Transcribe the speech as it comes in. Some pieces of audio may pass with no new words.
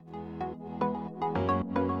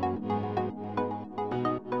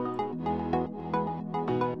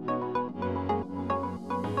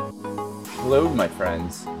Hello, my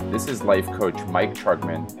friends. This is life coach Mike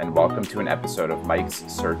Trugman, and welcome to an episode of Mike's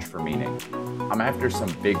Search for Meaning. I'm after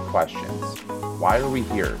some big questions. Why are we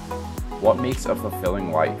here? What makes a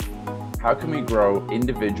fulfilling life? How can we grow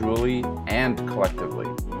individually and collectively?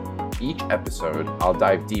 Each episode, I'll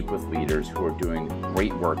dive deep with leaders who are doing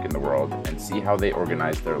great work in the world and see how they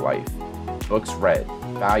organize their life. Books read,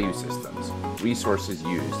 value systems, resources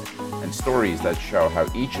used, and stories that show how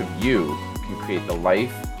each of you can create the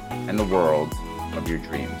life and the world of your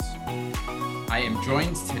dreams. I am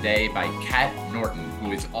joined today by Kat Norton,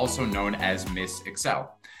 who is also known as Miss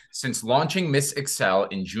Excel. Since launching Miss Excel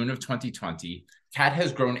in June of 2020, Kat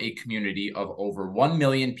has grown a community of over 1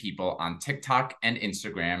 million people on TikTok and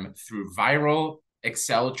Instagram through viral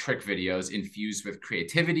Excel trick videos infused with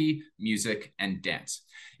creativity, music, and dance.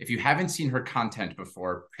 If you haven't seen her content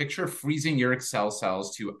before, picture freezing your Excel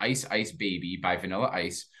cells to Ice Ice Baby by Vanilla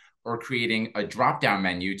Ice, or creating a drop-down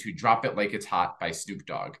menu to Drop It Like It's Hot by Snoop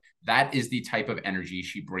Dogg. That is the type of energy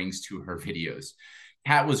she brings to her videos.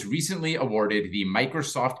 Kat was recently awarded the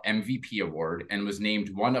Microsoft MVP Award and was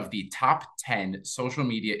named one of the top 10 social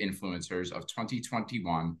media influencers of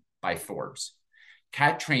 2021 by Forbes.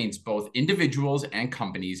 Kat trains both individuals and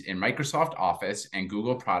companies in Microsoft Office and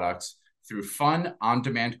Google products through fun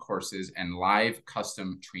on-demand courses and live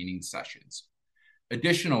custom training sessions.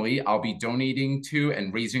 Additionally, I'll be donating to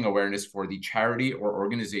and raising awareness for the charity or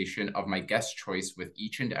organization of my guest choice with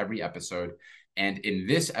each and every episode. And in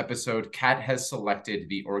this episode, Kat has selected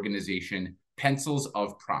the organization Pencils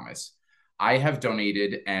of Promise. I have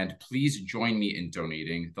donated, and please join me in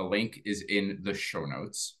donating. The link is in the show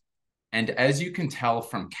notes. And as you can tell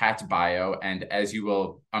from Kat's bio, and as you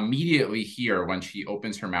will immediately hear when she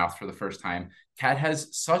opens her mouth for the first time, Kat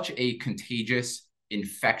has such a contagious,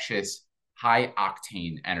 infectious,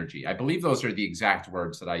 high-octane energy. I believe those are the exact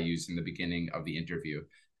words that I used in the beginning of the interview.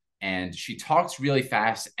 And she talks really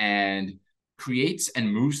fast and creates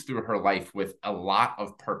and moves through her life with a lot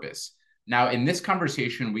of purpose. Now, in this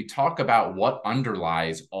conversation, we talk about what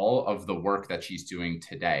underlies all of the work that she's doing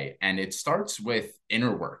today. And it starts with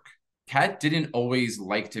inner work. Kat didn't always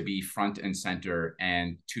like to be front and center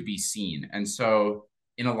and to be seen. And so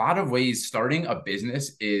in a lot of ways, starting a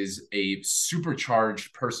business is a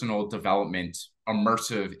supercharged personal development,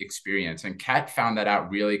 immersive experience. And Kat found that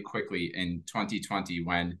out really quickly in 2020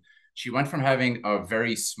 when she went from having a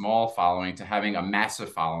very small following to having a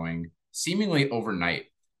massive following seemingly overnight.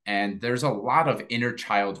 And there's a lot of inner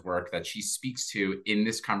child work that she speaks to in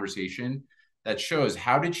this conversation that shows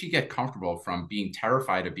how did she get comfortable from being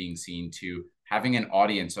terrified of being seen to having an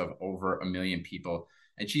audience of over 1 million people.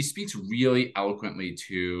 And she speaks really eloquently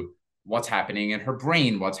to what's happening in her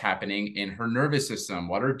brain, what's happening in her nervous system,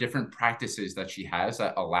 what are different practices that she has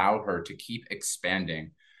that allow her to keep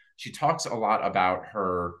expanding. She talks a lot about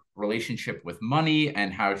her relationship with money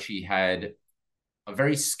and how she had a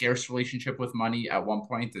very scarce relationship with money at one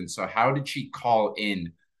point. And so how did she call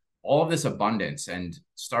in all of this abundance and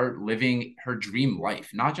start living her dream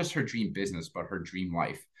life, not just her dream business, but her dream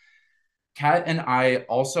life? Kat and I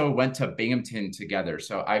also went to Binghamton together.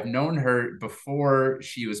 So I've known her before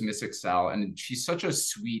she was Miss Excel, and she's such a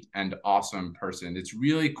sweet and awesome person. It's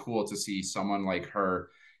really cool to see someone like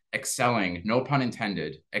her excelling, no pun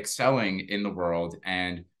intended, excelling in the world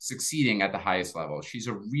and succeeding at the highest level. She's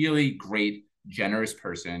a really great, generous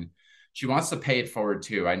person. She wants to pay it forward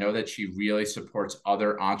too. I know that she really supports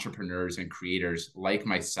other entrepreneurs and creators like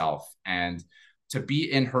myself, and to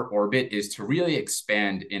be in her orbit is to really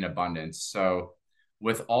expand in abundance. So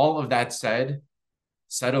with all of that said,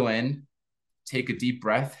 settle in, take a deep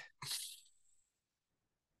breath,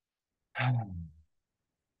 and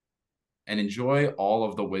enjoy all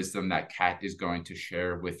of the wisdom that Kat is going to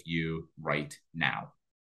share with you right now.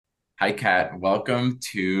 Hi, Kat. Welcome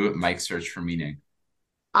to Mike's Search for Meaning.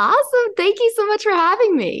 Awesome. Thank you so much for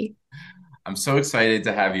having me. I'm so excited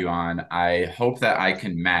to have you on. I hope that I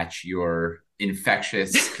can match your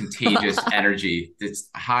infectious, contagious energy.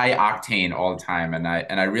 It's high octane all the time. And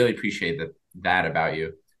I really appreciate that about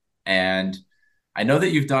you. And I know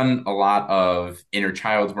that you've done a lot of inner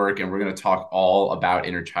child work, and we're going to talk all about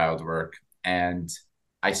inner child work. And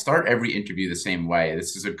I start every interview the same way.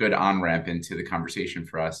 This is a good on-ramp into the conversation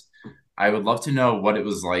for us. I would love to know what it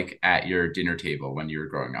was like at your dinner table when you were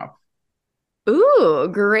growing up. Ooh,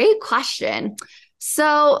 great question.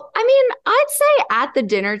 I'd say at the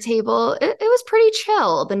dinner table, it was pretty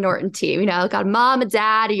chill, the Norton team. Got a mom, a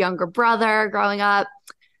dad, a younger brother growing up.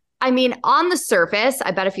 On the surface,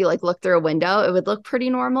 I bet if you look through a window, it would look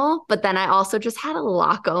pretty normal. But then I also just had a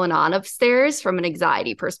lot going on upstairs from an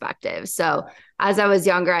anxiety perspective. So as I was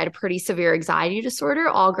younger, I had a pretty severe anxiety disorder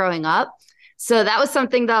all growing up. So that was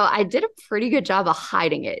something though, I did a pretty good job of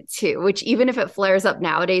hiding it too, which even if it flares up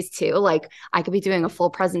nowadays too, like I could be doing a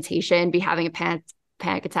full presentation, be having a panic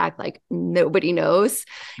attack, like nobody knows,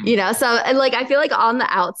 Hmm. So, and like, I feel like on the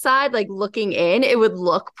outside, like looking in, it would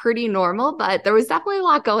look pretty normal, but there was definitely a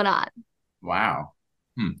lot going on. Wow.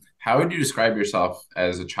 Hmm. How would you describe yourself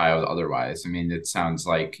as a child otherwise? I mean, it sounds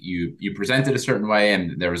like you presented a certain way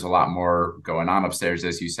and there was a lot more going on upstairs,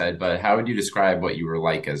 as you said, but how would you describe what you were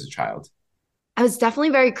like as a child? I was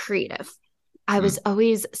definitely very creative. I Hmm. was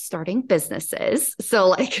always starting businesses. So,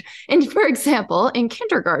 like, and for example, in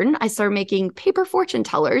kindergarten, I started making paper fortune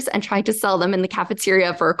tellers and trying to sell them in the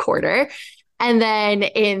cafeteria for a quarter. And then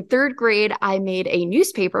in third grade, I made a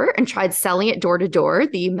newspaper and tried selling it door to door,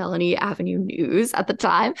 the Melanie Avenue News at the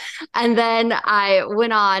time. And then I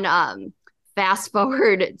went on, fast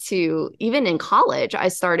forward to even in college, I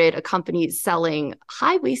started a company selling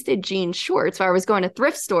high waisted jean shorts where I was going to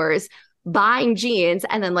thrift stores buying jeans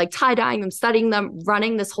and then like tie dyeing them, studying them,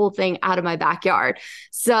 running this whole thing out of my backyard.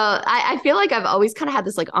 So I feel like I've always kind of had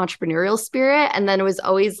this like entrepreneurial spirit. And then it was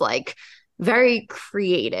always like very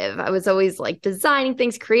creative. I was always like designing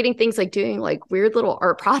things, creating things, like doing like weird little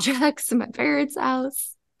art projects in my parents'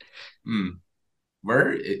 house. Hmm.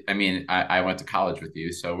 Where, I mean, I went to college with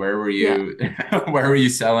you, so where were Yeah. you, where were you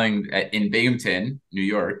selling in Binghamton, New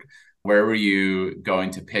York? Where were you going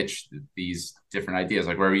to pitch these different ideas?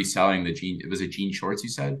 Like, where were you selling the jean? Was it jean shorts, you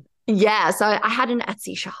said? Yeah. So I had an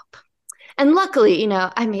Etsy shop. And luckily,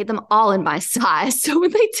 I made them all in my size. So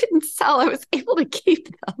when they didn't sell, I was able to keep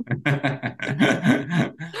them.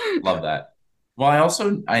 Love that.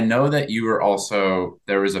 Well, I know that you were also,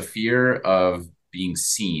 there was a fear of being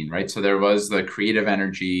seen, right? So there was the creative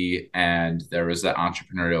energy and there was the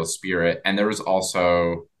entrepreneurial spirit. And there was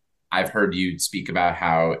also, I've heard you speak about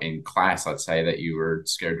how in class, let's say, that you were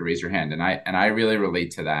scared to raise your hand. And I really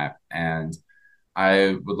relate to that. And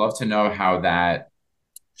I would love to know how that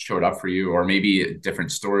showed up for you, or maybe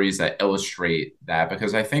different stories that illustrate that,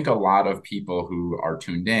 because I think a lot of people who are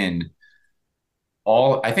tuned in,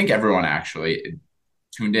 I think everyone actually,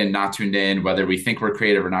 tuned in, not tuned in, whether we think we're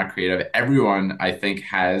creative or not creative, everyone I think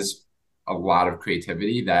has a lot of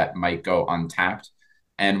creativity that might go untapped.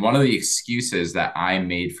 And one of the excuses that I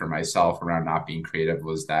made for myself around not being creative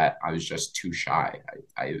was that I was just too shy.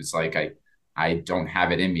 I was like, I don't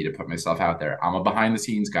have it in me to put myself out there. I'm a behind the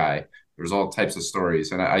scenes guy. There's all types of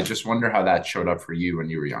stories. And I just wonder how that showed up for you when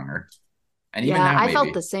you were younger. And even Yeah, now, I felt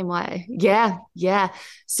maybe. the same way. Yeah, yeah.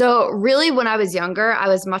 So, really, when I was younger, I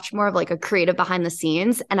was much more of like a creative behind the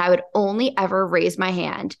scenes, and I would only ever raise my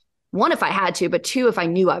hand, one, if I had to, but two, if I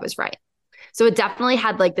knew I was right. So, it definitely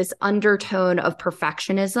had like this undertone of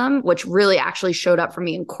perfectionism, which really actually showed up for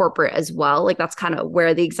me in corporate as well. Like, that's kind of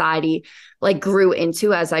where the anxiety like grew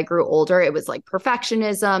into as I grew older. It was like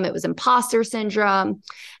perfectionism, it was imposter syndrome,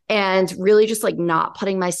 and really just like not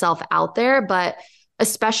putting myself out there. But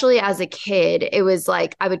especially as a kid, it was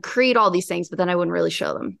like I would create all these things, but then I wouldn't really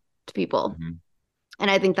show them to people. Mhm. And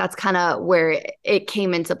I think that's kind of where it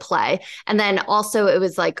came into play. And then also, it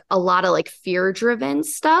was like a lot of like fear driven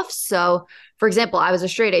stuff. So, for example, I was a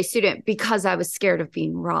straight A student because I was scared of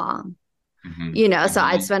being wrong. Mhm. So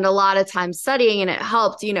I'd Mhm. spend a lot of time studying and it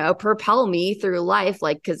helped, propel me through life,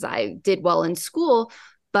 like, because I did well in school,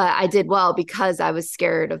 but I did well because I was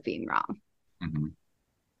scared of being wrong. Mhm.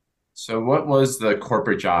 So, what was the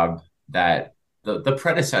corporate job that the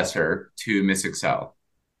predecessor to Miss Excel?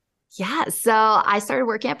 Yeah. So I started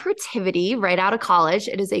working at Protiviti right out of college.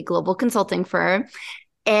 It is a global consulting firm.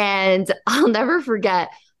 And I'll never forget,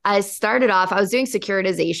 I started off, I was doing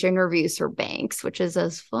securitization reviews for banks, which is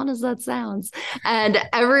as fun as that sounds. And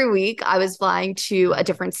every week I was flying to a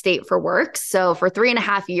different state for work. So for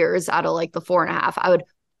 3.5 years out of like the 4.5, I would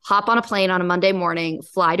hop on a plane on a Monday morning,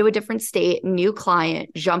 fly to a different state, new client,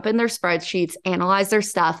 jump in their spreadsheets, analyze their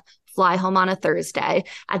stuff, fly home on a Thursday.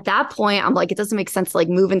 At that point, I'm like, it doesn't make sense to like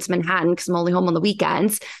move into Manhattan because I'm only home on the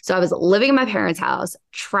weekends. So I was living in my parents' house,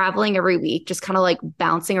 traveling every week, just kind of like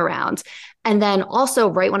bouncing around. And then also,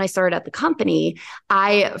 right when I started at the company,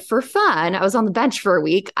 for fun, I was on the bench for a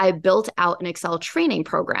week. I built out an Excel training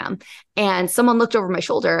program. And someone looked over my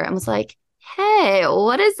shoulder and was like, hey,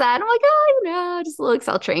 what is that? And I'm like, oh, just a little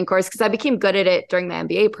Excel training course because I became good at it during the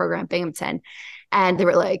MBA program, Binghamton. And they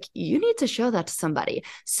were like, you need to show that to somebody.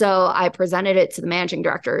 So I presented it to the managing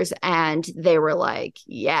directors and they were like,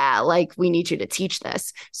 yeah, like we need you to teach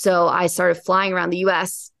this. So I started flying around the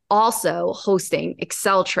US, also hosting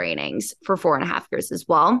Excel trainings for 4.5 years as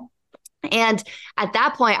well. And at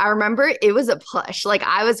that point, I remember it was a push. Like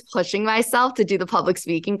I was pushing myself to do the public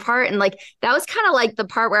speaking part. And like that was kind of like the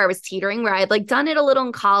part where I was teetering, where I had like done it a little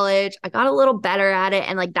in college. I got a little better at it.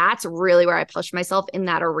 And like that's really where I pushed myself in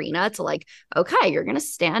that arena to like, okay, you're going to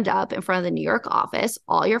stand up in front of the New York office,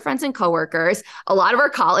 all your friends and coworkers, a lot of our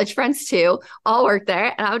college friends too, all work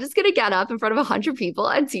there. And I was just going to get up in front of 100 people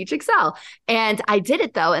and teach Excel. And I did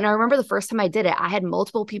it though. And I remember the first time I did it, I had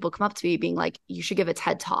multiple people come up to me being like, you should give a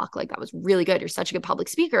TED talk. Like that was really good. You're such a good public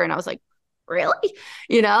speaker. And I was like, really?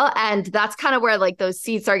 And that's kind of where like those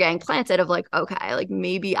seeds are getting planted of like, okay, like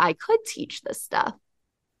maybe I could teach this stuff.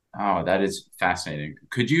 Oh, that is fascinating.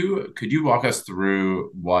 Could you walk us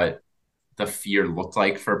through what the fear looked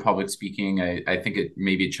like for public speaking? I think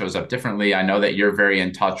maybe it shows up differently. I know that you're very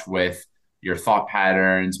in touch with your thought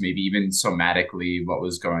patterns, maybe even somatically what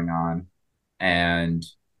was going on. And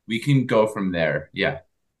we can go from there. Yeah.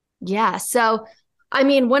 Yeah. So, I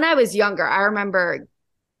mean, when I was younger, I remember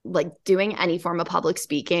like doing any form of public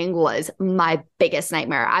speaking was my biggest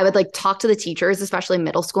nightmare. I would like talk to the teachers, especially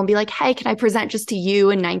middle school, and be like, hey, can I present just to you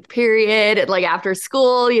in ninth period? And like after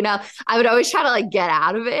school, I would always try to like get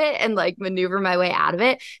out of it and like maneuver my way out of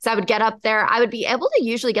it. So I would get up there. I would be able to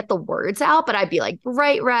usually get the words out, but I'd be like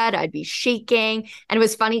bright red. I'd be shaking. And it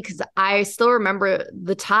was funny because I still remember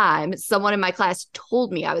the time someone in my class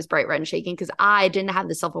told me I was bright red and shaking because I didn't have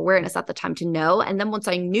the self-awareness at the time to know. And then once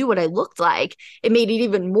I knew what I looked like, it made it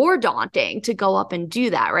even more daunting to go up and do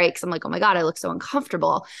that, right? Because I'm like, oh my God, I look so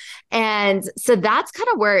uncomfortable. And so that's kind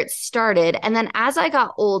of where it started. And then as I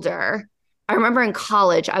got older, I remember in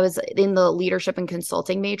college, I was in the leadership and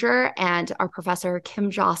consulting major, and our professor, Kim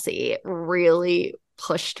Jossie, really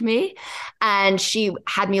pushed me. And she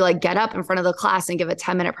had me like get up in front of the class and give a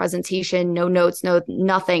 10-minute presentation, no notes, no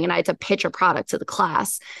nothing. And I had to pitch a product to the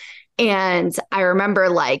class. And I remember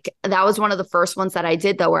like that was one of the first ones that I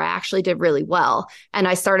did though, where I actually did really well. And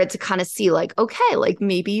I started to kind of see like, okay, like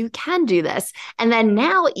maybe you can do this. And then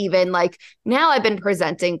now even like now I've been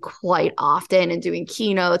presenting quite often and doing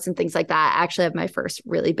keynotes and things like that. I actually have my first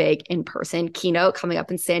really big in-person keynote coming up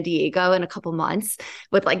in San Diego in a couple months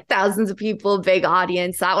with like thousands of people, big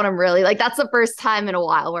audience. That one I'm really like, that's the first time in a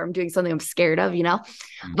while where I'm doing something I'm scared of,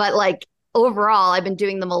 but like, overall, I've been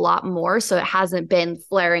doing them a lot more. So it hasn't been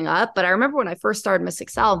flaring up. But I remember when I first started Miss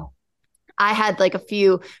Excel, I had like a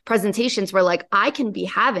few presentations where like I can be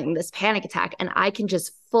having this panic attack and I can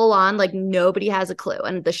just full on, like nobody has a clue.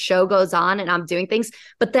 And the show goes on and I'm doing things,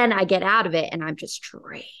 but then I get out of it and I'm just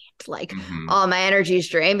drained. Like, oh, my energy is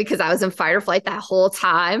drained because I was in fight or flight that whole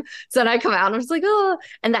time. So then I come out and I was like, oh,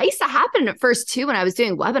 and that used to happen at first too when I was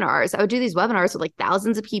doing webinars. I would do these webinars with like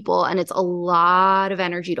thousands of people and it's a lot of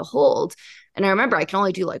energy to hold. And I remember I can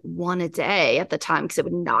only do like one a day at the time because it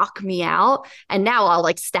would knock me out. And now I'll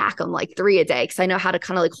like stack them like 3 a day because I know how to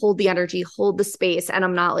kind of like hold the energy, hold the space, and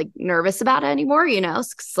I'm not like nervous about it anymore,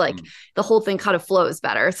 It's like the whole thing kind of flows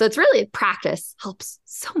better. So it's really practice helps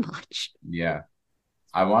so much. Yeah.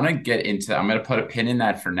 I want to get into, I'm going to put a pin in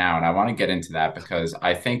that for now. And I want to get into that because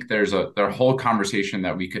I think there's a whole conversation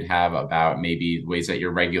that we could have about maybe ways that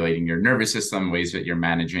you're regulating your nervous system, ways that you're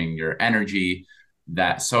managing your energy,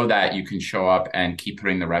 that so that you can show up and keep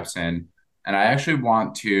putting the reps in. And I actually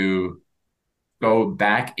want to go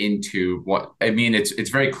back into what, I mean, it's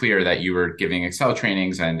very clear that you were giving Excel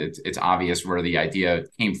trainings and it's obvious where the idea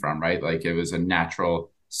came from, right? Like it was a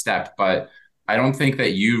natural step, but I don't think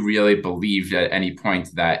that you really believed at any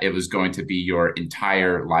point that it was going to be your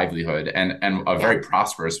entire livelihood and a very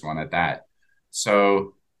prosperous one at that.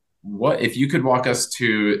 So what, if you could walk us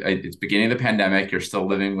to, it's beginning of the pandemic, you're still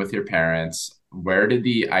living with your parents. Where did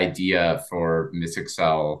the idea for Miss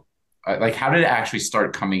Excel, like how did it actually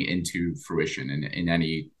start coming into fruition in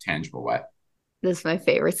any tangible way? This is my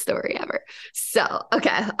favorite story ever. So, okay,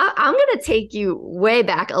 I'm going to take you way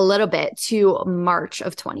back a little bit to March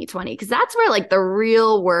of 2020, because that's where like the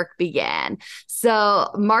real work began. So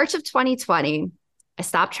March of 2020, I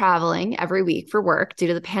stopped traveling every week for work due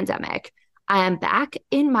to the pandemic. I am back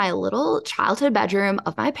in my little childhood bedroom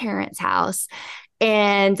of my parents' house.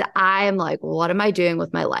 And I am like, what am I doing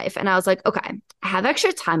with my life? And I was like, okay, I have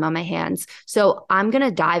extra time on my hands. So I'm going to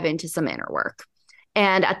dive into some inner work.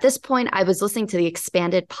 And at this point, I was listening to the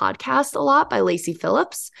Expanded podcast a lot by Lacey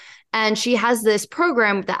Phillips. And she has this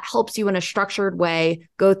program that helps you in a structured way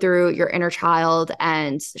go through your inner child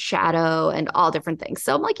and shadow and all different things.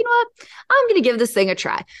 So I'm like, you know what? I'm going to give this thing a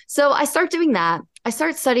try. So I start doing that. I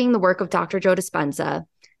start studying the work of Dr. Joe Dispenza,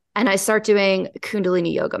 and I start doing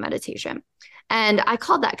Kundalini yoga meditation. And I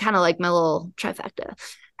called that kind of like my little trifecta.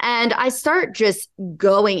 And I start just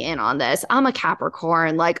going in on this. I'm a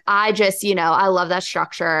Capricorn. Like I just, I love that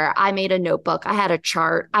structure. I made a notebook. I had a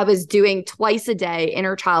chart. I was doing twice a day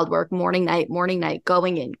inner child work, morning, night,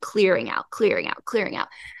 going in, clearing out.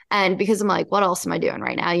 And because I'm like, what else am I doing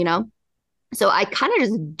right now? So I kind of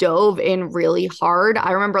just dove in really hard.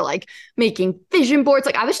 I remember like making vision boards.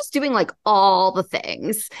 Like I was just doing like all the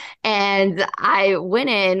things. And I went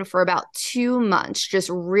in for about 2 months, just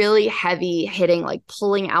really heavy hitting, like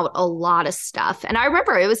pulling out a lot of stuff. And I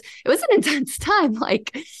remember it was an intense time.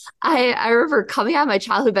 Like I remember coming out of my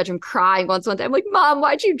childhood bedroom crying one day. I'm like, Mom,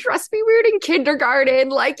 why'd you dress me weird in kindergarten?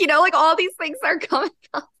 Like, like all these things are coming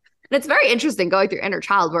up. And it's very interesting going through inner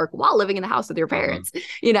child work while living in the house with your parents.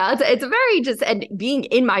 It's a very just, and being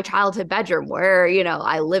in my childhood bedroom where,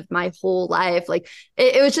 I lived my whole life. Like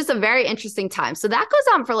it was just a very interesting time. So that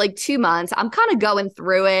goes on for like 2 months. I'm kind of going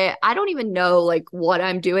through it. I don't even know like what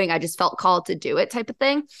I'm doing. I just felt called to do it type of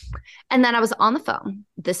thing. And then I was on the phone.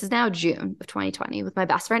 This is now June of 2020 with my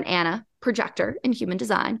best friend, Anna, projector in human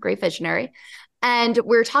design, great visionary. And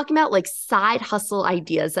we're talking about like side hustle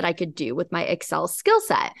ideas that I could do with my Excel skill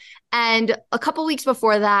set. And a couple weeks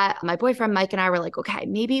before that, my boyfriend Mike and I were like, okay,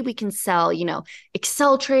 maybe we can sell,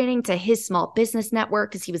 Excel training to his small business network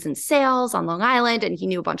because he was in sales on Long Island and he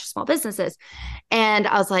knew a bunch of small businesses. And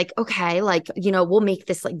I was like, okay, like, we'll make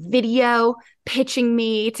this like video pitching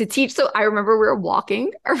me to teach. So I remember we were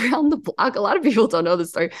walking around the block. A lot of people don't know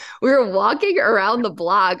this story. We were walking around the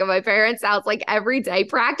block of my parents' house like every day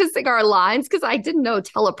practicing our lines because I didn't know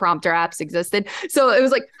teleprompter apps existed. So it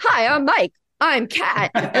was like, hi, I'm Mike. I'm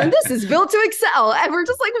Kat, and this is Built to Excel. And we're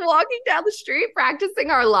just like walking down the street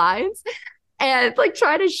practicing our lines and like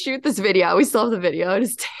trying to shoot this video. We still have the video. It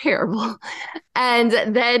is terrible. And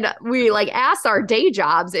then we like asked our day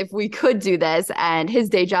jobs if we could do this, and his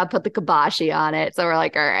day job put the kibosh on it. So we're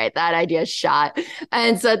like, all right, that idea is shot.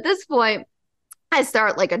 And so at this point, I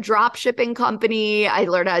start like a drop shipping company. I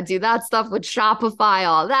learned how to do that stuff with Shopify,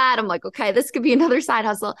 all that. I'm like, okay, this could be another side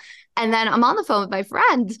hustle. And then I'm on the phone with my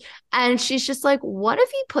friend and she's just like, what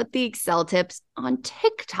if you put the Excel tips on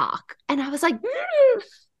TikTok? And I was like,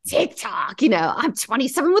 TikTok, I'm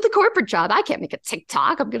 27 with a corporate job. I can't make a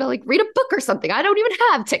TikTok. I'm going to like read a book or something. I don't even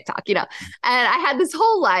have TikTok, and I had this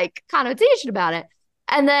whole like connotation about it.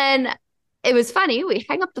 And then it was funny. We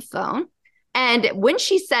hang up the phone. And when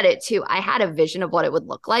she said it too, I had a vision of what it would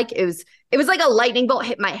look like. It was like a lightning bolt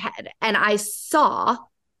hit my head. And I saw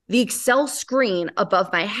the Excel screen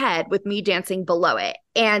above my head with me dancing below it.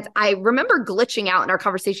 And I remember glitching out in our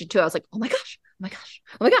conversation too. I was like, oh my gosh.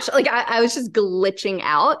 Like I was just glitching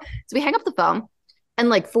out. So we hang up the phone and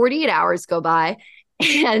like 48 hours go by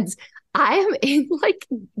and I am in like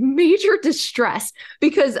major distress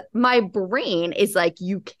because my brain is like,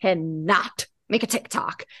 you cannot make a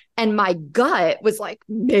TikTok. And my gut was like,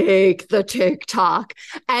 make the TikTok.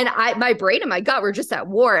 And my brain and my gut were just at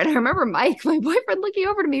war. And I remember Mike, my boyfriend, looking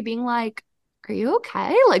over to me being like, are you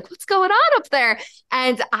okay? Like, what's going on up there?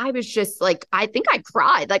 And I was just like, I think I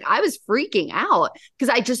cried. Like I was freaking out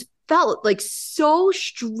because I just felt like so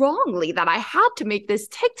strongly that I had to make this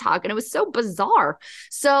TikTok. And it was so bizarre.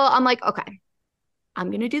 So I'm like, okay,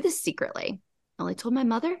 I'm going to do this secretly. I only told my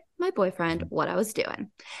mother, my boyfriend, what I was doing.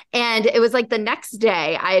 And it was like the next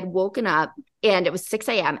day I had woken up and it was 6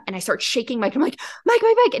 a.m. and I start shaking Mike. I'm like, Mike.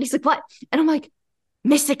 And he's like, what? And I'm like,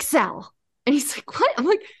 Miss Excel. And he's like, what? I'm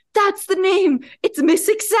like, that's the name. It's Miss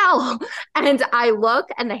Excel. And I look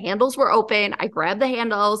and the handles were open. I grab the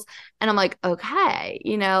handles and I'm like, okay,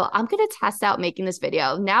 I'm going to test out making this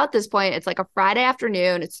video. Now at this point, it's like a Friday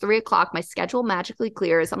afternoon. It's 3:00. My schedule magically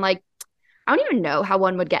clears. I'm like, I don't even know how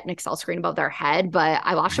one would get an Excel screen above their head, but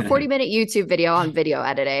I watched a 40-minute YouTube video on video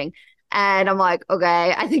editing. And I'm like,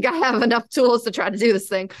 okay, I think I have enough tools to try to do this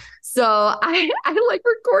thing. So I like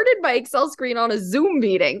recorded my Excel screen on a Zoom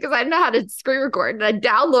meeting because I didn't know how to screen record. And I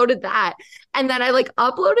downloaded that. And then I like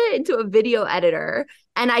uploaded it into a video editor.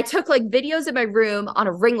 And I took like videos in my room on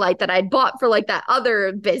a ring light that I'd bought for like that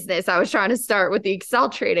other business I was trying to start with the Excel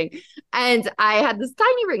trading. And I had this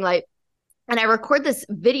tiny ring light. And I record this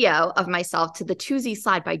video of myself to the 2Z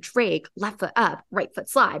slide by Drake, left foot up, right foot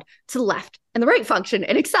slide to the left and the right function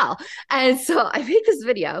in Excel. And so I make this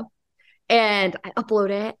video and I upload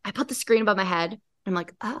it. I put the screen above my head. And I'm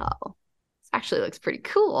like, oh, this actually looks pretty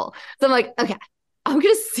cool. So I'm like, okay, I'm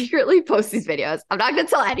going to secretly post these videos. I'm not going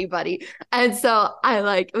to tell anybody. And so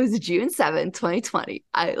it was June 7th, 2020.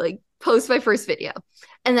 I post my first video.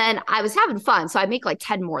 And then I was having fun. So I make like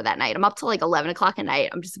 10 more that night. I'm up to like 11 o'clock at night.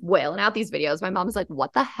 I'm just wailing out these videos. My mom was like,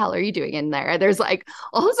 what the hell are you doing in there? There's like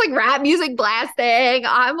all this like rap music blasting.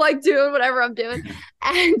 I'm like doing whatever I'm doing.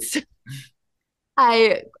 And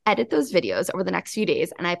I edit those videos over the next few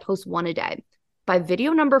days and I post one a day. By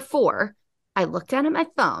video number 4, I look down at my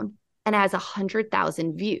phone and it has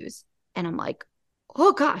 100,000 views. And I'm like,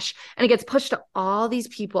 oh gosh. And it gets pushed to all these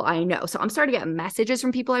people I know. So I'm starting to get messages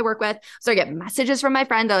from people I work with. So I get messages from my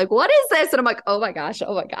friend. They're like, what is this? And I'm like, oh my gosh.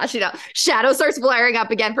 Shadow starts blaring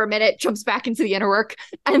up again for a minute, jumps back into the inner work.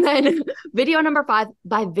 And then video number 5,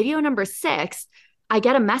 by video number 6, I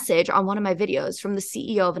get a message on one of my videos from the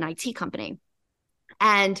CEO of an IT company.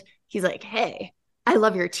 And he's like, hey, I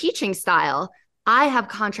love your teaching style. I have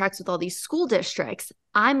contracts with all these school districts.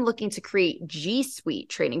 I'm looking to create G Suite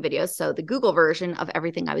training videos, so the Google version of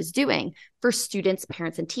everything I was doing for students,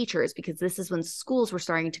 parents, and teachers, because this is when schools were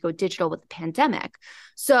starting to go digital with the pandemic.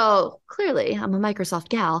 So clearly, I'm a Microsoft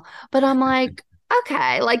gal, but I'm like,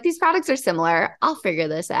 okay, like these products are similar. I'll figure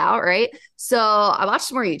this out, right? So I watched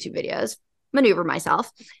some more YouTube videos, maneuver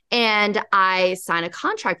myself, and I signed a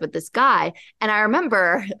contract with this guy. And I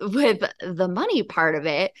remember with the money part of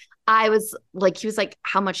it, I was like, he was like,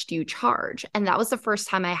 how much do you charge? And that was the first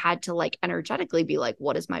time I had to like energetically be like,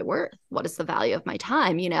 what is my worth? What is the value of my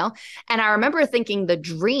time? You know? And I remember thinking the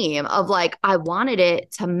dream of like, I wanted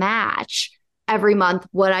it to match every month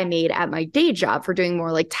what I made at my day job for doing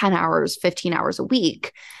more like 10 hours, 15 hours a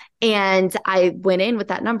week. And I went in with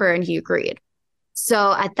that number and he agreed.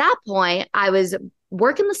 So at that point, I was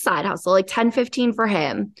working the side hustle, like 10, 15 for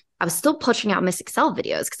him. I was still pushing out Miss Excel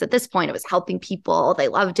videos because at this point it was helping people. They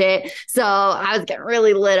loved it. So I was getting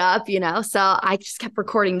really lit up, you know? So I just kept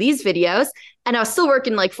recording these videos and I was still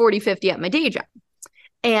working like 40, 50 at my day job.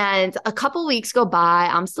 And a couple weeks go by,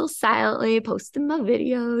 I'm still silently posting my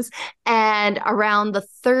videos. And around the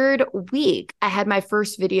 3rd week, I had my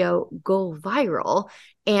first video go viral.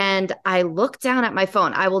 And I looked down at my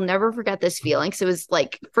phone. I will never forget this feeling. Because it was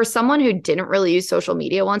like, for someone who didn't really use social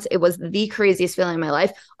media once, it was the craziest feeling in my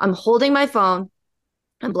life. I'm holding my phone.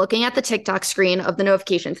 I'm looking at the TikTok screen of the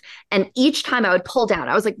notifications. And each time I would pull down,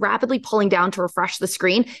 I was like rapidly pulling down to refresh the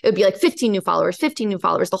screen. It would be like 15 new followers,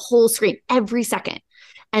 the whole screen every second.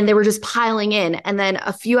 And they were just piling in. And then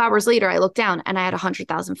a few hours later, I looked down and I had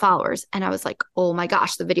 100,000 followers. And I was like, oh my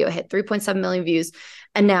gosh, the video hit 3.7 million views.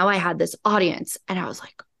 And now I had this audience. And I was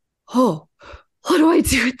like, oh, what do I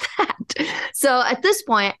do with that? So at this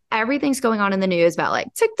point, everything's going on in the news about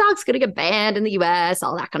like TikTok's going to get banned in the US,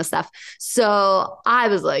 all that kind of stuff. So I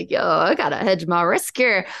was like, yo, I got to hedge my risk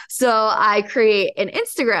here. So I create an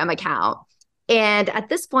Instagram account. And at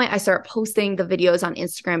this point, I start posting the videos on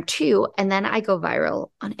Instagram too. And then I go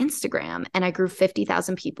viral on Instagram and I grew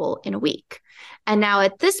 50,000 people in a week. And now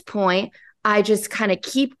at this point, I just kind of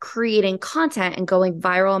keep creating content and going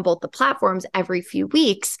viral on both the platforms every few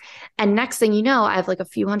weeks. And next thing you know, I have like a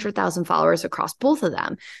few 100,000 followers across both of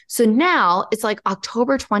them. So now it's like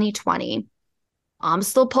October 2020. I'm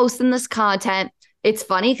still posting this content. It's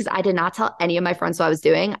funny because I did not tell any of my friends what I was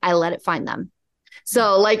doing. I let it find them.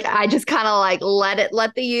 So like, I just kind of like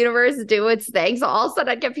let the universe do its thing. So all of a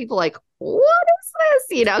sudden I'd get people like, what is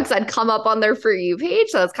this? You know, because I'd come up on their For You page.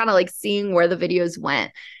 So it's kind of like seeing where the videos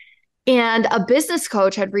went. And a business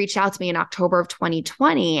coach had reached out to me in October of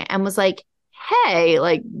 2020 and was like, hey,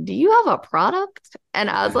 like, do you have a product? And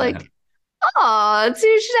I was like, oh,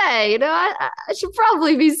 touche. You know, I should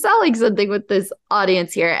probably be selling something with this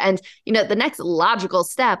audience here. And, you know, the next logical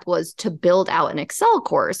step was to build out an Excel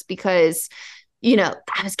course because, you know,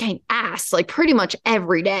 I was getting asked like pretty much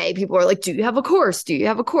every day. People were like, do you have a course? Do you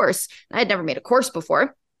have a course? And I had never made a course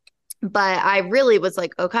before. But I really was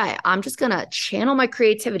like, okay, I'm just going to channel my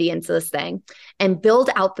creativity into this thing and build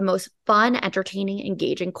out the most fun, entertaining,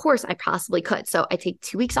 engaging course I possibly could. So I take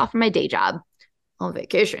 2 weeks off from my day job on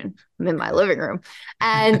vacation. I'm in my living room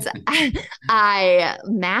and I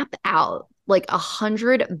map out like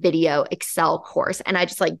 100 video Excel course. And I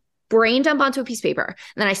just like brain dump onto a piece of paper.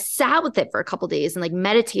 And then I sat with it for a couple of days and like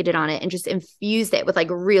meditated on it and just infused it with like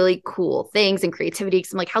really cool things and creativity.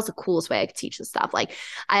 Cause I'm like, how's the coolest way I could teach this stuff? Like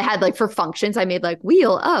I had like for functions, I made like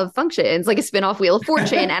Wheel of Functions, like a spin-off Wheel of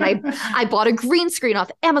Fortune. And I bought a green screen off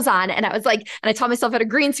Amazon and I was like, and I taught myself how to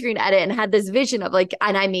green screen edit and had this vision of like,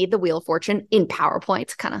 and I made the Wheel of Fortune in PowerPoint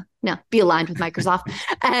to kind of be aligned with Microsoft.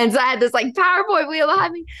 And so I had this like PowerPoint wheel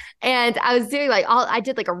behind me. And I was doing like I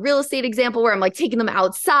did like a real estate example where I'm like taking them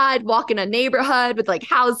outside, walking a neighborhood with like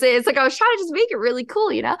houses. Like I was trying to just make it really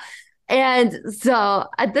cool, you know? And so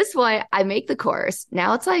at this point, I make the course.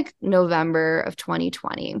 Now it's like November of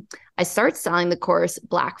 2020. I start selling the course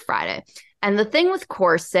Black Friday. And the thing with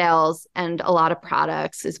course sales and a lot of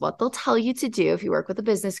products is what they'll tell you to do if you work with a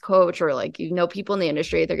business coach or like, you know, people in the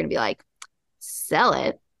industry, they're going to be like, sell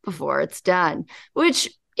it before it's done, which,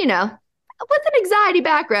 you know, with an anxiety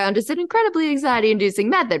background, it's an incredibly anxiety inducing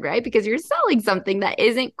method, right? Because you're selling something that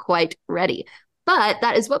isn't quite ready. But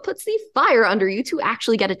that is what puts the fire under you to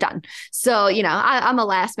actually get it done. So, I'm a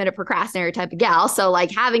last minute procrastinator type of gal. So like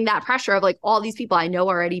having that pressure of like all these people I know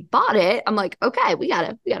already bought it, I'm like, okay, we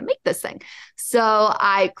gotta make this thing. So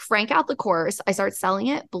I crank out the course. I start selling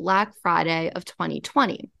it Black Friday of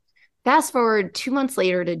 2020. Fast forward 2 months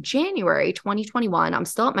later to January 2021. I'm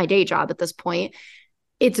still at my day job at this point.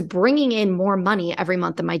 It's bringing in more money every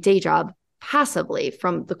month than my day job passively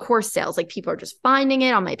from the course sales. Like people are just finding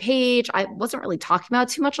it on my page. I wasn't really talking about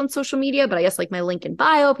it too much on social media, but I guess like my link in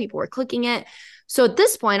bio, people were clicking it. So at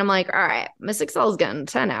this point, I'm like, all right, Miss Excel's getting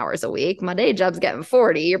 10 hours a week. My day job's getting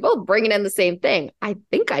 40. You're both bringing in the same thing. I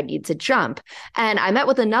think I need to jump. And I met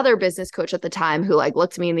with another business coach at the time who like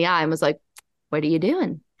looked me in the eye and was like, what are you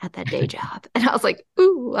doing at that day job? And I was like,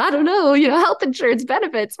 ooh, I don't know, health insurance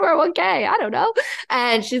benefits, 401k, I don't know.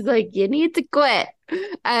 And she's like, you need to quit.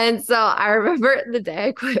 And so I remember the day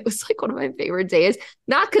I quit, it was like one of my favorite days,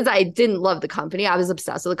 not because I didn't love the company. I was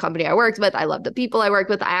obsessed with the company I worked with. I loved the people I worked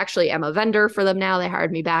with. I actually am a vendor for them now. They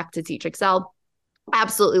hired me back to teach Excel.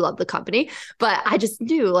 Absolutely love the company, but I just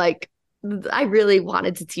knew like I really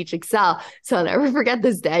wanted to teach Excel. So I'll never forget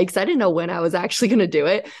this day because I didn't know when I was actually going to do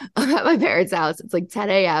it. I'm at my parents' house. It's like 10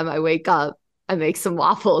 a.m. I wake up. I make some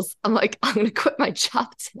waffles. I'm like, I'm going to quit my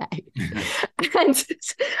job today. And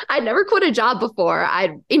I'd never quit a job before.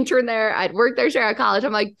 I'd interned there. I'd worked there straight out of college.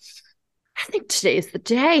 I'm like, I think today's the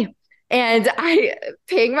day. And I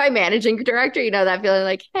ping my managing director, that feeling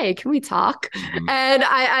like, hey, can we talk? Mm-hmm. And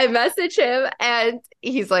I message him and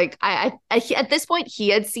he's like, I at this point, he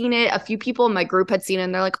had seen it. A few people in my group had seen it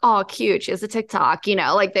and they're like, oh, cute. She has a TikTok,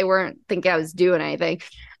 like they weren't thinking I was doing anything.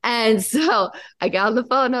 And so I got on the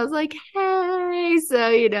phone and I was like, hey, so,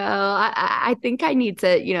 I think I need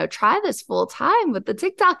to, try this full time with the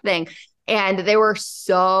TikTok thing. And they were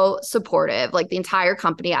so supportive, like the entire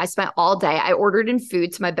company. I spent all day. I ordered in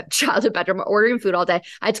food to my childhood bedroom, ordering food all day.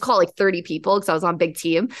 I had to call like 30 people because I was on a big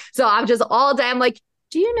team. So I'm just all day. I'm like,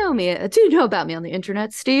 do you know me? Do you know about me on the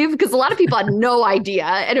internet, Steve? Because a lot of people had no idea.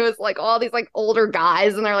 And it was like all these like older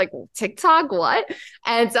guys and they're like, TikTok, what?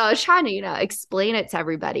 And so I was trying to, explain it to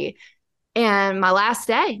everybody. And my last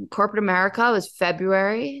day in corporate America was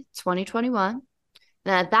February 2021.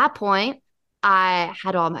 And at that point, I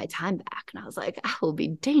had all my time back and I was like, I will be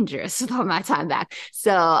dangerous with all my time back.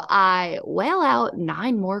 So I whale out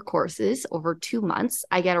 9 more courses over 2 months.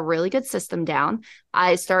 I get a really good system down.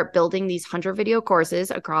 I start building these 100 video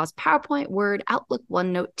courses across PowerPoint, Word, Outlook,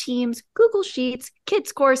 OneNote, Teams, Google Sheets,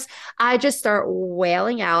 kids course. I just start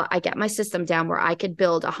whaling out. I get my system down where I could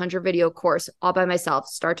build a 100 video course all by myself,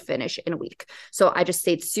 start to finish in a week. So I just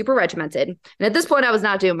stayed super regimented. And at this point, I was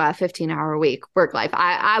not doing my 15-hour a week work life.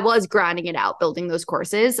 I was grinding it out, building those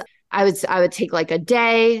courses. I would take like a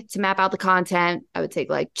day to map out the content. I would take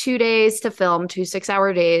like 2 days to film, 2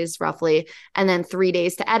 6-hour days roughly, and then 3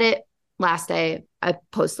 days to edit. Last day, I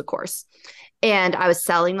post the course. And I was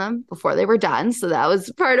selling them before they were done. So that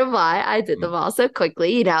was part of why I did them all so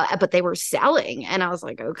quickly, but they were selling. And I was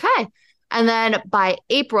like, okay. And then by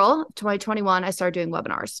April 2021, I started doing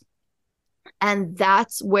webinars. And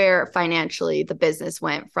that's where financially the business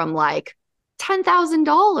went from like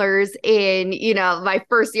 $10,000 in, my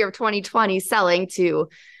first year of 2020 selling to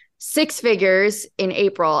 6 figures in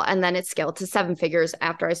April. And then it scaled to 7 figures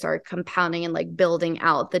after I started compounding and like building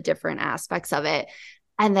out the different aspects of it.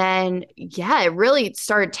 And then, it really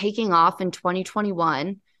started taking off in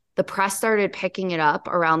 2021. The press started picking it up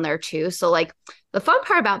around there too. So like the fun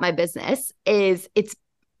part about my business is it's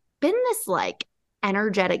been this like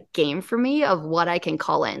energetic game for me of what I can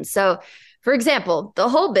call in. So for example, the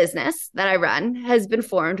whole business that I run has been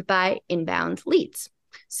formed by inbound leads.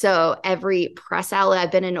 So every press outlet,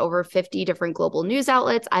 I've been in over 50 different global news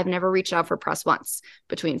outlets. I've never reached out for press once.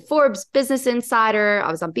 Between Forbes, Business Insider,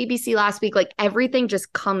 I was on BBC last week, like everything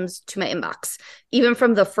just comes to my inbox. Even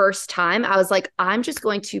from the first time, I was like, I'm just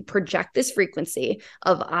going to project this frequency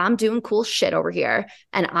of I'm doing cool shit over here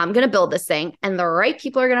and I'm going to build this thing and the right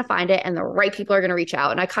people are going to find it and the right people are going to reach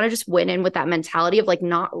out. And I kind of just went in with that mentality of like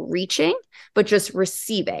not reaching, but just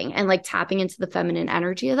receiving and like tapping into the feminine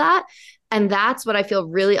energy of that. And that's what I feel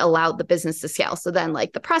really allowed the business to scale. So then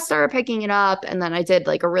like the press started picking it up. And then I did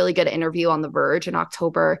like a really good interview on The Verge in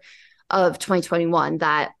October of 2021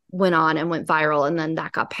 that went on and went viral. And then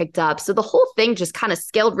that got picked up. So the whole thing just kind of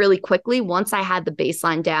scaled really quickly once I had the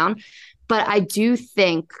baseline down. But I do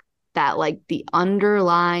think that like the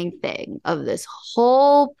underlying thing of this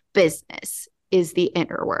whole business is the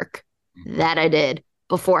inner work that I did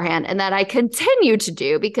beforehand and that I continue to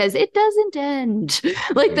do because it doesn't end.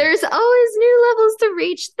 Like there's always new levels to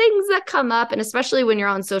reach, things that come up. And especially when you're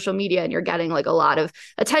on social media and you're getting like a lot of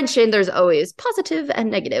attention, there's always positive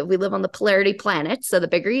and negative. We live on the polarity planet. So the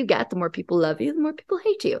bigger you get, the more people love you, the more people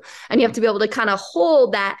hate you. And you have to be able to kind of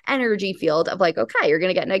hold that energy field of like, okay, you're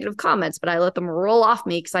going to get negative comments, but I let them roll off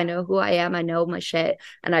me because I know who I am. I know my shit.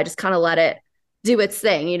 And I just kind of let it do its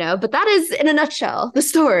thing, you know. But that is, in a nutshell, the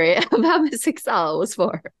story of how Miss Excel was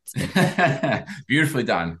formed. Beautifully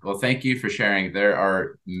done. Well, thank you for sharing. There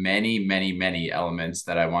are many, many, many elements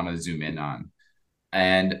that I want to zoom in on.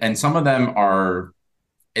 And some of them are,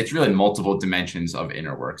 it's really multiple dimensions of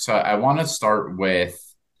inner work. So I want to start with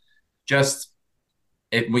just,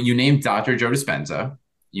 when you named Dr. Joe Dispenza,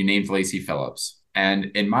 you named Lacey Phillips. And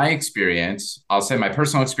in my experience, I'll say my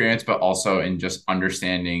personal experience, but also in just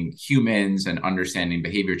understanding humans and understanding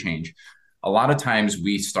behavior change, a lot of times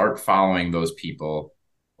we start following those people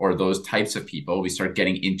or those types of people. We start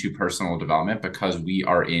getting into personal development because we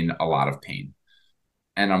are in a lot of pain.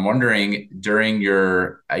 And I'm wondering, during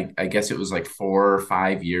your, I guess it was like 4 or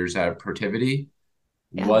 5 years at Protivity,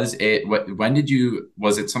 Yeah. was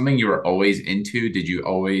it something you were always into? Did you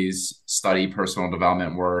always study personal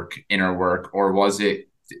development work, inner work, or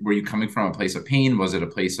were you coming from a place of pain? Was it a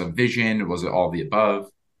place of vision? Was it all the above?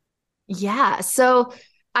 Yeah. So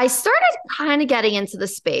I started kind of getting into the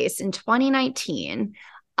space in 2019.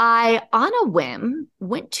 I, on a whim,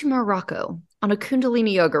 went to Morocco on a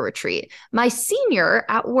Kundalini yoga retreat. My senior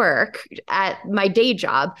at work at my day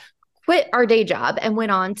job quit our day job and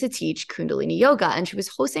went on to teach Kundalini yoga. And she was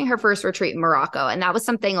hosting her first retreat in Morocco. And that was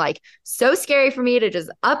something like so scary for me to just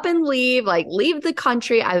up and leave the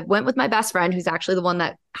country. I went with my best friend, who's actually the one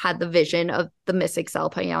that had the vision of the Miss Excel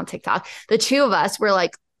putting it on TikTok. The two of us were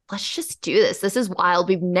like, let's just do this. This is wild.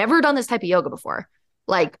 We've never done this type of yoga before.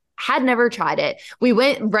 Like, had never tried it. We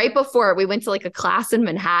went right before we went to like a class in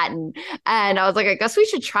Manhattan, and I was like, I guess we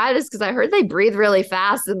should try this because I heard they breathe really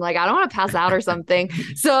fast and like I don't want to pass out or something.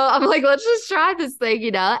 So I'm like, let's just try this thing,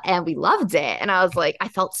 you know? And we loved it. And I was like, I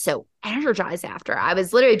felt so energized after. I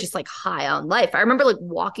was literally just like high on life. I remember like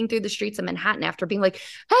walking through the streets of Manhattan after being like,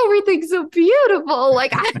 everything's so beautiful.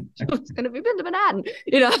 Like I was gonna be been to Manhattan,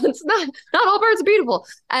 you know, it's not all birds are beautiful.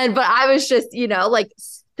 But I was just, you know, like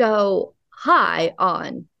so high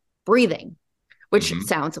on breathing, which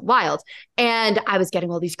sounds wild. And I was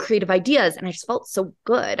getting all these creative ideas and I just felt so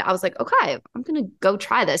good. I was like, okay, I'm going to go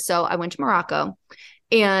try this. So I went to Morocco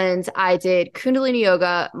and I did Kundalini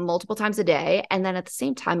yoga multiple times a day. And then at the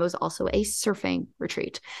same time, it was also a surfing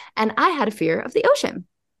retreat. And I had a fear of the ocean.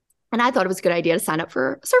 And I thought it was a good idea to sign up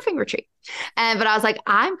for a surfing retreat. But I was like,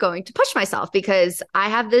 I'm going to push myself because I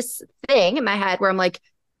have this thing in my head where I'm like,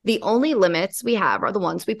 the only limits we have are the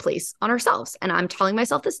ones we place on ourselves. And I'm telling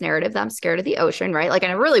myself this narrative that I'm scared of the ocean, right? Like,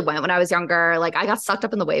 and I really went when I was younger. Like, I got sucked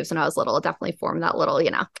up in the waves when I was little. It definitely formed that little, you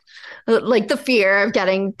know, like the fear of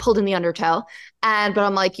getting pulled in the undertow. But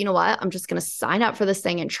I'm like, you know what? I'm just going to sign up for this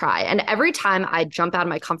thing and try. And every time I jump out of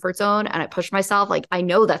my comfort zone and I push myself, like, I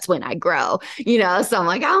know that's when I grow, you know? So I'm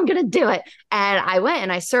like, oh, I'm going to do it. And I went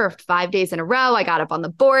and I surfed 5 days in a row. I got up on the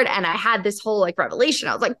board and I had this whole like revelation.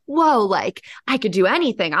 I was like, whoa, like I could do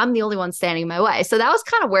anything. I'm the only one standing in my way. So that was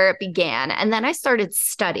kind of where it began. And then I started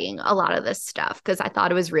studying a lot of this stuff because I thought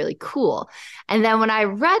it was really cool. And then when I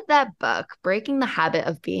read that book, Breaking the Habit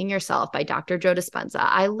of Being Yourself by Dr. Joe Dispenza,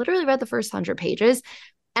 I literally read the first 100 pages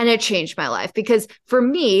and it changed my life because for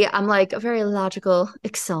me, I'm like a very logical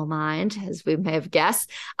Excel mind, as we may have guessed.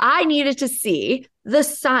 I needed to see the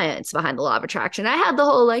science behind the law of attraction. I had the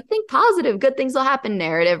whole like, think positive, good things will happen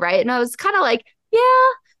narrative, right? And I was kind of like, yeah,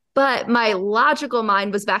 but my logical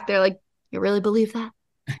mind was back there like, you really believe that?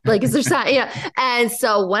 Like, is there something? Yeah. And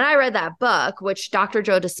so when I read that book, which Dr.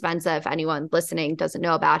 Joe Dispenza, if anyone listening doesn't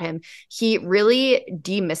know about him, he really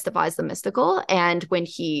demystifies the mystical. And when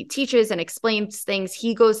he teaches and explains things,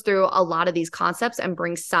 he goes through a lot of these concepts and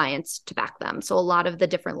brings science to back them. So a lot of the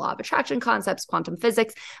different law of attraction concepts, quantum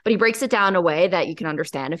physics, but he breaks it down in a way that you can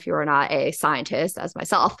understand if you're not a scientist as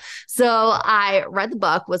myself. So I read the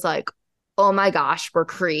book, was like, oh my gosh, we're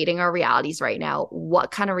creating our realities right now.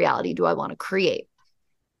 What kind of reality do I want to create?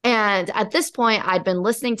 And at this point, I'd been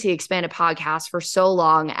listening to the Expanded podcast for so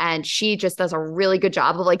long, and she just does a really good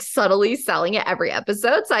job of like subtly selling it every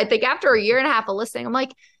episode. So I think after a year and a half of listening, I'm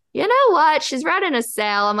like, you know what? She's running a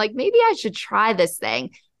sale. I'm like, maybe I should try this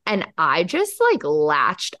thing. And I just like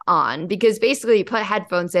latched on because basically you put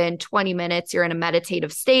headphones in 20 minutes, you're in a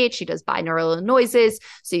meditative state. She does binaural noises.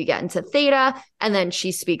 So you get into theta and then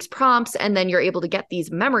she speaks prompts and then you're able to get these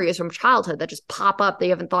memories from childhood that just pop up that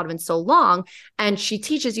you haven't thought of in so long. And she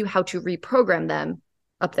teaches you how to reprogram them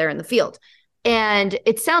up there in the field. And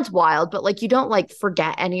it sounds wild, but like you don't like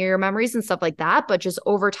forget any of your memories and stuff like that. But just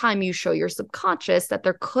over time, you show your subconscious that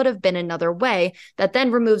there could have been another way that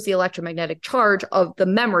then removes the electromagnetic charge of the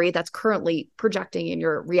memory that's currently projecting in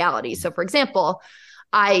your reality. So, for example,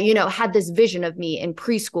 I, had this vision of me in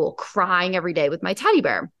preschool crying every day with my teddy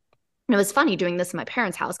bear. And it was funny doing this in my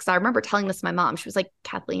parents' house because I remember telling this to my mom. She was like,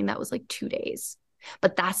 Kathleen, that was like 2 days.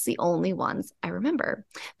 But that's the only ones I remember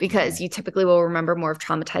because you typically will remember more of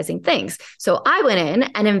traumatizing things. So I went in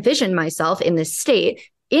and envisioned myself in this state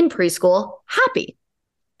in preschool, happy.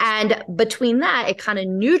 And between that, it kind of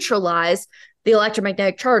neutralized the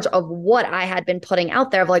electromagnetic charge of what I had been putting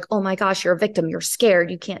out there of like, oh my gosh, you're a victim, you're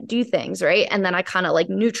scared, you can't do things, right? And then I kind of like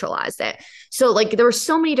neutralized it. So like there were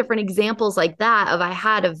so many different examples like that I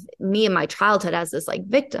had of me in my childhood as this like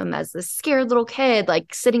victim, as this scared little kid,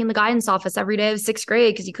 like sitting in the guidance office every day of 6th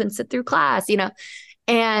grade because you couldn't sit through class,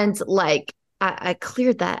 and like I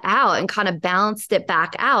cleared that out and kind of balanced it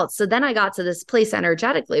back out. So then I got to this place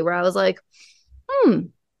energetically where I was like,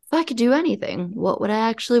 if I could do anything, what would I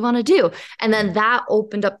actually want to do? And then that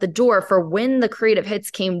opened up the door for when the creative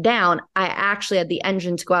hits came down, I actually had the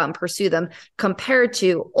engine to go out and pursue them compared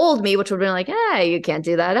to old me, which would have been like, hey, you can't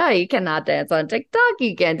do that. Oh, you cannot dance on TikTok.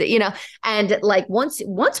 You can't do, and like once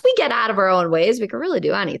we get out of our own ways, we can really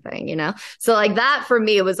do anything, So like that for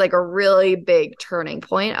me was like a really big turning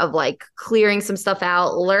point of like clearing some stuff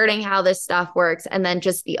out, learning how this stuff works. And then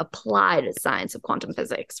just the applied science of quantum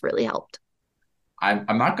physics really helped.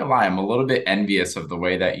 I'm not gonna lie, I'm a little bit envious of the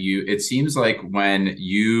way that it seems like when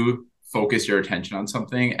you focus your attention on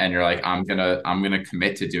something and you're like, I'm gonna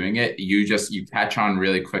commit to doing it, you catch on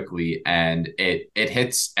really quickly and it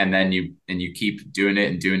hits and then you keep doing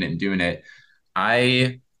it and doing it and doing it.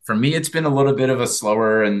 For me, it's been a little bit of a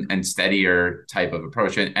slower and steadier type of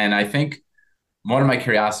approach. And I think one of my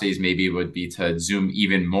curiosities maybe would be to zoom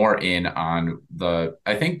even more in on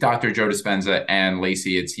I think Dr. Joe Dispenza and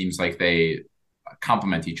Lacey, it seems like they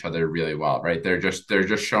complement each other really well, right? They're just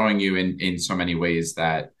showing you in so many ways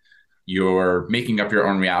that you're making up your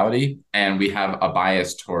own reality, and we have a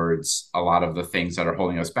bias towards a lot of the things that are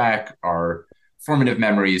holding us back are formative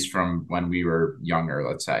memories from when we were younger,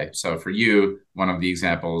 let's say. So for you, one of the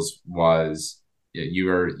examples was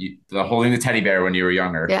the holding the teddy bear when you were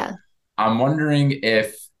younger. Yeah. I'm wondering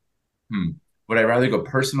if would I rather go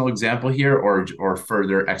personal example here or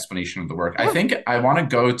further explanation of the work? Yeah. I think I want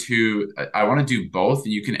to do both,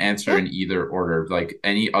 and you can answer in either order. Like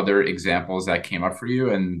any other examples that came up for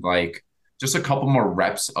you, and like just a couple more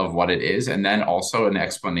reps of what it is, and then also an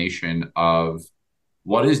explanation of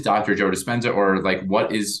what is Dr. Joe Dispenza, or like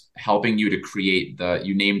what is helping you to create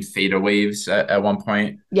you named theta waves at one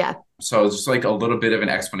point. Yeah. So it's just like a little bit of an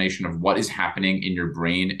explanation of what is happening in your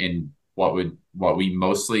brain in what we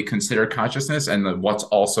mostly consider consciousness, and what's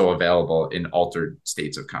also available in altered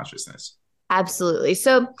states of consciousness. Absolutely.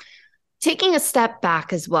 So taking a step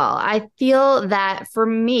back as well, I feel that for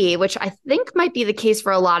me, which I think might be the case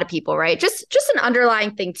for a lot of people, right? Just an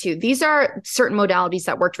underlying thing too. These are certain modalities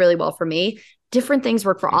that worked really well for me. Different things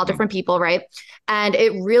work for all different people, right? And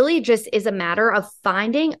it really just is a matter of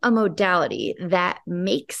finding a modality that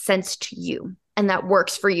makes sense to you and that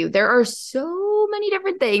works for you. There are so many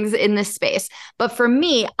different things in this space. But for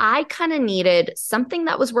me, I kind of needed something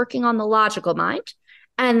that was working on the logical mind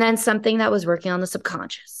and then something that was working on the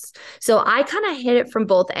subconscious. So I kind of hit it from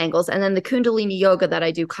both angles. And then the Kundalini yoga that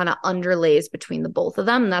I do kind of underlays between the both of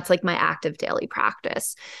them. And that's like my active daily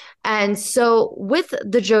practice. And so with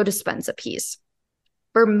the Joe Dispenza piece,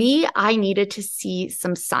 for me, I needed to see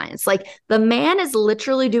some science. Like the man is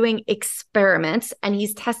literally doing experiments and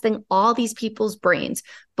he's testing all these people's brains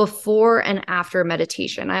before and after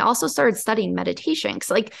meditation. I also started studying meditation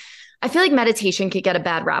because I feel like meditation could get a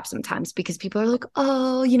bad rap sometimes because people are like,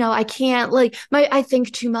 oh, I can't I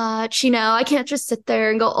think too much, I can't just sit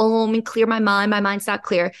there and go home and clear my mind. My mind's not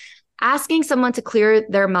clear. Asking someone to clear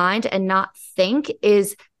their mind and not think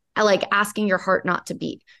is like asking your heart not to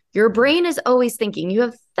beat. Your brain is always thinking. You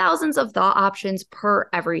have thousands of thought options per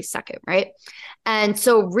every second, right? And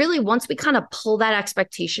so really once we kind of pull that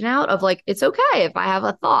expectation out of like, it's okay if I have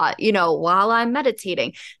a thought, while I'm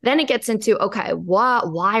meditating, then it gets into, okay,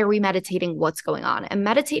 why are we meditating? What's going on? And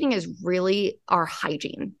meditating is really our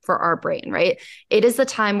hygiene for our brain, right? It is the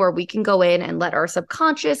time where we can go in and let our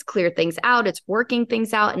subconscious clear things out. It's working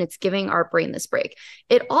things out and it's giving our brain this break.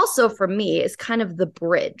 It also, for me, is kind of the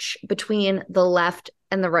bridge between the left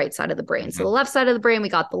and the right side of the brain. So the left side of the brain, we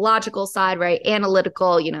got the logical side, right?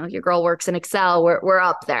 Analytical, your girl works in Excel, we're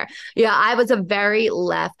up there. Yeah, I was a very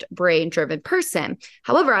left brain driven person.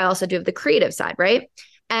 However, I also do have the creative side, right?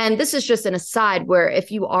 And this is just an aside where if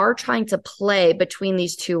you are trying to play between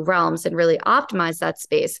these two realms and really optimize that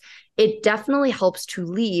space, it definitely helps to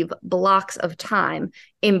leave blocks of time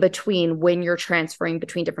in between when you're transferring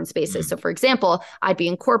between different spaces. So for example, I'd be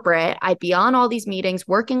in corporate, I'd be on all these meetings,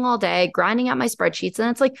 working all day, grinding out my spreadsheets. And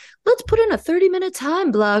it's like, let's put in a 30-minute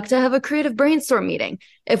time block to have a creative brainstorm meeting.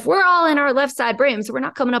 If we're all in our left side brain, so we're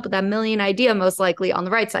not coming up with that million idea, most likely on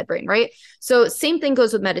the right side brain, right? So same thing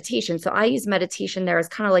goes with meditation. So I use meditation there as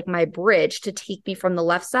kind of like my bridge to take me from the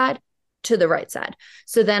left side to the right side.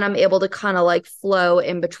 So then I'm able to kind of like flow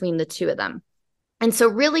in between the two of them. And so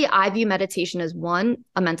really I view meditation as one,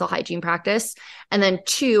 a mental hygiene practice, and then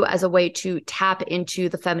two, as a way to tap into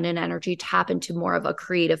the feminine energy, tap into more of a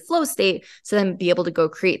creative flow state, so then be able to go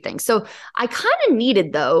create things. So I kind of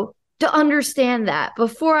needed though to understand that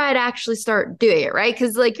before I'd actually start doing it, right?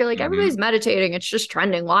 Because like you're like, everybody's meditating, it's just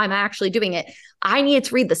trending. Why am I actually doing it? I needed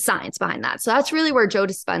to read the science behind that. So that's really where Joe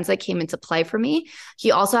Dispenza came into play for me. He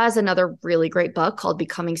also has another really great book called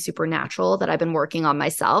Becoming Supernatural that I've been working on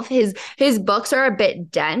myself. His books are a bit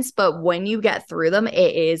dense, but when you get through them,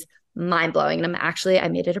 it is mind-blowing. And I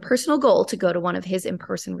made it a personal goal to go to one of his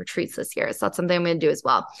in-person retreats this year. So that's something I'm going to do as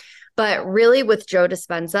well. But really with Joe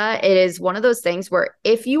Dispenza, it is one of those things where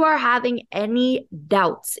if you are having any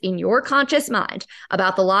doubts in your conscious mind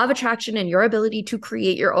about the law of attraction and your ability to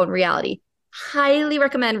create your own reality, highly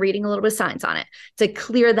recommend reading a little bit of science on it to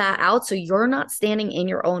clear that out so you're not standing in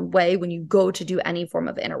your own way when you go to do any form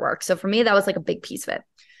of inner work. So for me, that was like a big piece of it.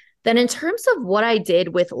 Then in terms of what I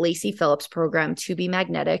did with Lacey Phillips' program, To Be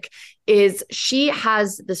Magnetic, is she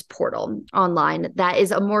has this portal online that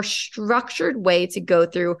is a more structured way to go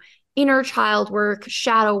through inner child work,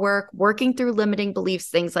 shadow work, working through limiting beliefs,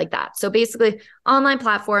 things like that. So basically, online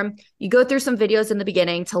platform, you go through some videos in the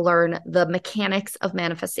beginning to learn the mechanics of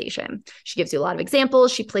manifestation. She gives you a lot of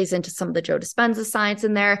examples. She plays into some of the Joe Dispenza science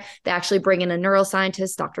in there. They actually bring in a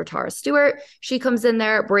neuroscientist, Dr. Tara Stewart. She comes in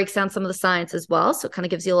there, breaks down some of the science as well. So it kind of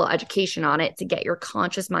gives you a little education on it to get your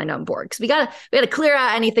conscious mind on board. Because we gotta clear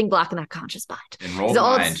out anything blocking that conscious mind. Enroll the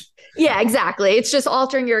mind. Yeah, exactly. It's just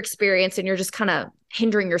altering your experience and you're just kind of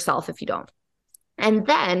hindering yourself if you don't. And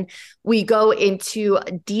then we go into a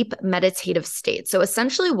deep meditative state. So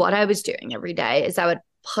essentially what I was doing every day is I would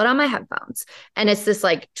put on my headphones and it's this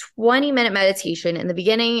like 20-minute meditation in the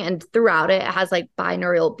beginning, and throughout it has like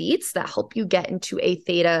binaural beats that help you get into a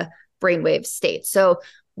theta brainwave state. So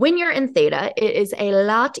when you're in theta, it is a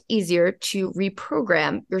lot easier to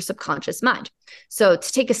reprogram your subconscious mind. So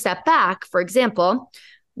to take a step back, for example,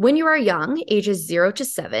 when you are young, ages 0 to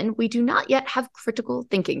 7, we do not yet have critical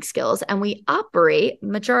thinking skills, and we operate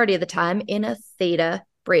majority of the time in a theta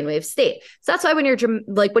brainwave state. So that's why when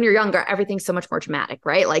you're younger, everything's so much more dramatic,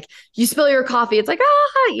 right? Like you spill your coffee, it's like,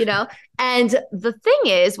 And the thing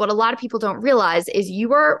is, what a lot of people don't realize is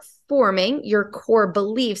you are forming your core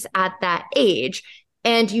beliefs at that age.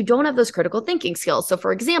 And you don't have those critical thinking skills. So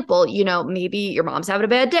for example, maybe your mom's having a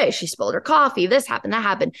bad day. She spilled her coffee. This happened, that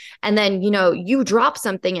happened. And then, you drop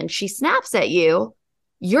something and she snaps at you.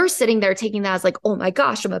 You're sitting there taking that as like, oh my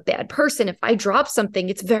gosh, I'm a bad person. If I drop something,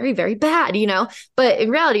 it's very, very bad, But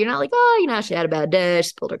in reality, you're not like, she had a bad day. She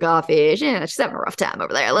spilled her coffee. She's having a rough time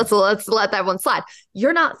over there. Let's let that one slide.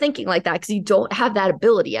 You're not thinking like that because you don't have that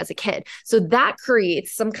ability as a kid. So that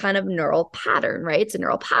creates some kind of neural pattern, right? It's a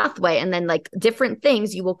neural pathway. And then like different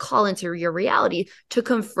things you will call into your reality to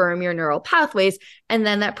confirm your neural pathways. And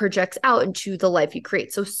then that projects out into the life you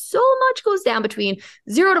create. So much goes down between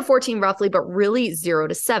 0 to 14 roughly, but really 0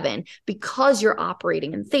 to 7 because you're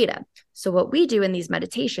operating in theta. So what we do in these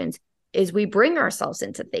meditations is we bring ourselves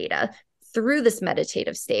into theta through this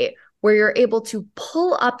meditative state where you're able to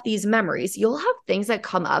pull up these memories. You'll have things that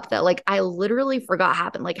come up that like I literally forgot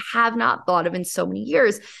happened, like have not thought of in so many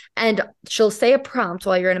years. And she'll say a prompt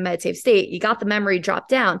while you're in a meditative state. You got the memory dropped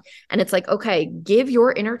down and it's like, okay, give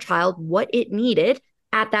your inner child what it needed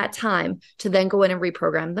at that time to then go in and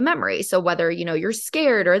reprogram the memory. So whether, you're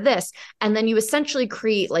scared or this, and then you essentially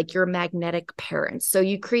create like your magnetic parents. So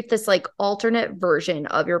you create this like alternate version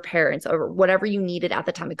of your parents or whatever you needed at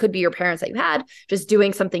the time. It could be your parents that you had just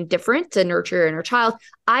doing something different to nurture your inner child.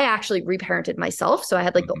 I actually reparented myself. So I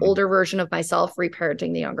had like the older version of myself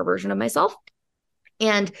reparenting the younger version of myself.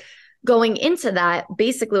 And going into that,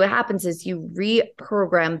 basically what happens is you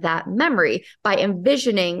reprogram that memory by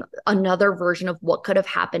envisioning another version of what could have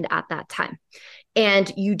happened at that time.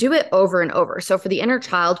 And you do it over and over. So for the inner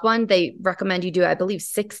child one, they recommend you do, I believe,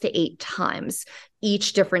 6 to 8 times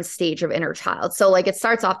each different stage of inner child. So like it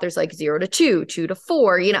starts off, there's like 0 to 2, 2 to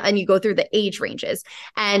 4, and you go through the age ranges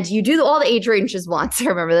and you do all the age ranges once. I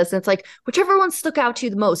remember this. And it's like, whichever one stuck out to you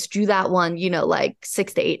the most, do that one, like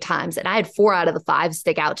 6 to 8 times. And I had 4 out of the 5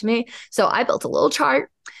 stick out to me. So I built a little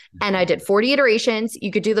chart and I did 40 iterations.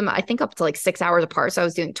 You could do them, I think, up to like 6 hours apart. So I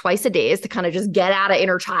was doing twice a day to kind of just get out of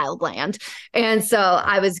inner child land. And so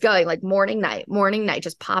I was going like morning, night,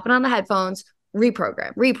 just popping on the headphones,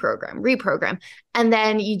 reprogram. And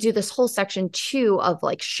then you do this whole section 2 of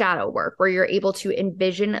like shadow work where you're able to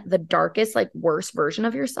envision the darkest, like worst version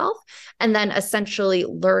of yourself, and then essentially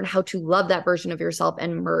learn how to love that version of yourself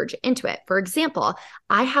and merge into it. For example,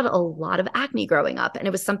 I had a lot of acne growing up and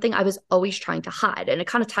it was something I was always trying to hide. And it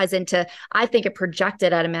kind of ties into, I think it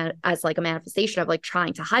projected as like a manifestation of like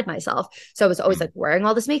trying to hide myself. So I was always like wearing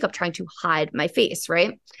all this makeup, trying to hide my face,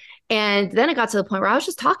 right? And then it got to the point where I was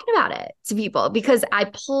just talking about it to people because I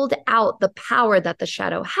pulled out the power that the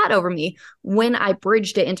shadow had over me when I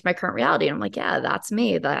bridged it into my current reality. And I'm like, yeah, that's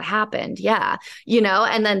me. That happened. Yeah.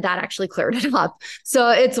 And then that actually cleared it up.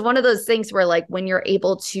 So it's one of those things where like when you're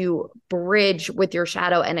able to bridge with your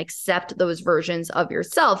shadow and accept those versions of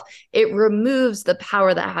yourself, it removes the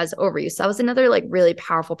power that has over you. So that was another like really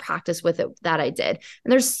powerful practice with it that I did.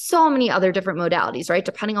 And there's so many other different modalities, right?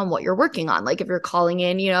 Depending on what you're working on. Like if you're calling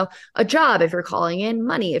in, a job, if you're calling in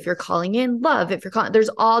money, if you're calling in love, if you're calling,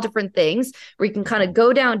 there's all different things where you can kind of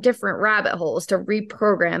go down different rabbit holes to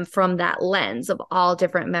reprogram from that lens of all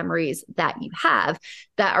different memories that you have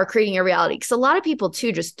that are creating your reality. Because a lot of people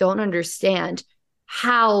too just don't understand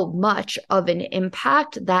how much of an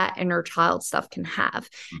impact that inner child stuff can have.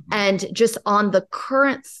 And just on the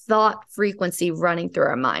current thought frequency running through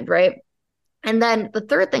our mind, right? And then the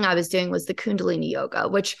third thing I was doing was the Kundalini yoga,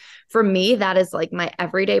 which for me, that is like my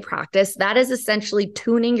everyday practice. That is essentially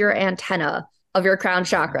tuning your antenna of your crown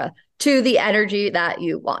chakra to the energy that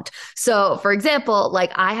you want. So for example,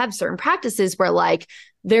 like I have certain practices where like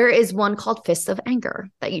there is one called Fists of Anger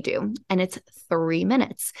that you do, and it's 3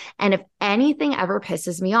 minutes. And if anything ever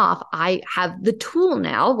pisses me off, I have the tool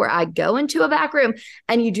now where I go into a back room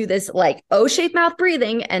and you do this like O-shaped mouth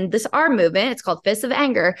breathing and this arm movement. It's called Fists of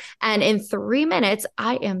Anger. And in 3 minutes,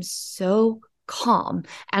 I am so calm.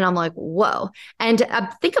 And I'm like, whoa. And I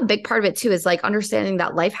think a big part of it too is like understanding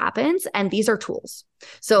that life happens and these are tools.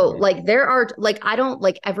 So like there are like, I don't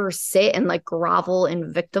like ever sit and like grovel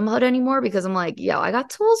in victimhood anymore because I'm like, yo, I got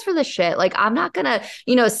tools for this shit. Like, I'm not gonna,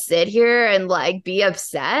 sit here and like be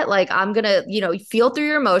upset. Like I'm gonna, feel through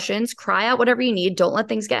your emotions, cry out whatever you need. Don't let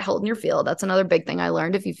things get held in your field. That's another big thing I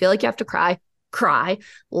learned. If you feel like you have to cry,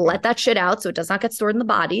 let that shit out so it does not get stored in the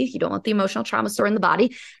body. You don't want the emotional trauma stored in the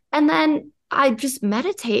body. And then I just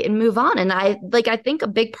meditate and move on. And I think a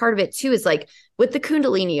big part of it too is like with the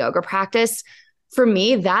Kundalini yoga practice, for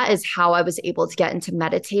me, that is how I was able to get into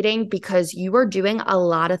meditating because you are doing a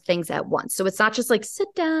lot of things at once. So it's not just like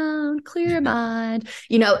sit down, clear your mind.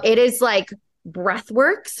 It is like breath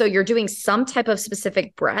work. So you're doing some type of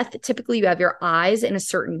specific breath. Typically you have your eyes in a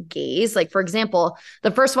certain gaze. Like for example,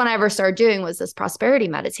 the first one I ever started doing was this prosperity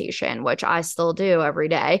meditation, which I still do every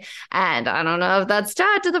day. And I don't know if that's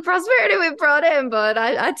tied to the prosperity we brought in, but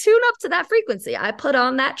I tune up to that frequency. I put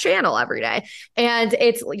on that channel every day. And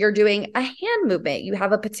you're doing a hand movement. You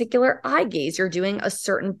have a particular eye gaze. You're doing a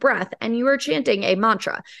certain breath and you are chanting a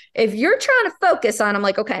mantra. If you're trying to focus on, I'm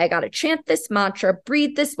like, okay, I got to chant this mantra,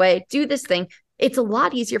 breathe this way, do this thing. It's a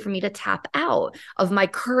lot easier for me to tap out of my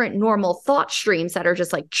current normal thought streams that are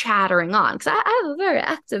just like chattering on because I have a very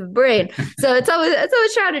active brain. So it's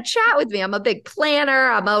always trying to chat with me. I'm a big planner.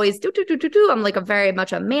 I'm always do. I'm like a very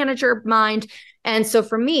much a manager mind. And so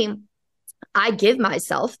for me, I give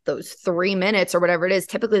myself those 3 minutes or whatever it is.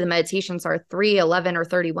 Typically the meditations are 3, 11, or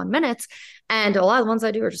 31 minutes. And a lot of the ones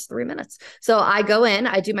I do are just 3 minutes. So I go in,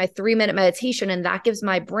 I do my 3-minute meditation, and that gives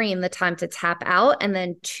my brain the time to tap out and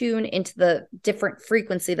then tune into the different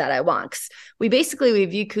frequency that I want. We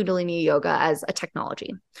view Kundalini yoga as a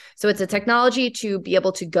technology. So it's a technology to be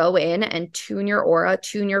able to go in and tune your aura,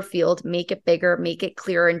 tune your field, make it bigger, make it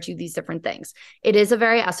clearer, and do these different things. It is a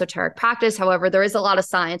very esoteric practice. However, there is a lot of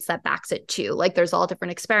science that backs it too. Like there's all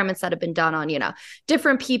different experiments that have been done on,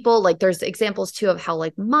 different people. Like there's examples too of how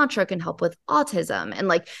like mantra can help with autism. And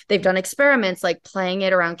like they've done experiments like playing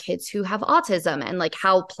it around kids who have autism and like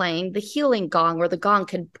how playing the healing gong or the gong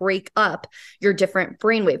can break up your different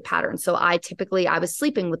brainwave patterns. So I was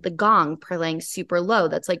sleeping with the gong playing super low.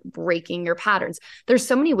 That's like breaking your patterns. There's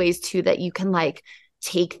so many ways too that you can like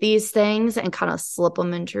take these things and kind of slip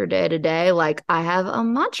them into your day to day. Like I have a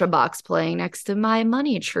matcha box playing next to my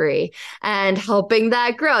money tree and helping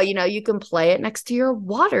that grow. You know, you can play it next to your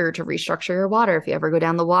water to restructure your water. If you ever go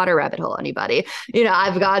down the water rabbit hole, anybody, you know,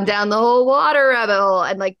 I've gone down the whole water rabbit hole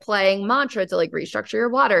and like playing mantra to like restructure your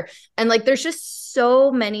water. And like, there's just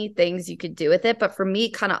so many things you could do with it. But for me,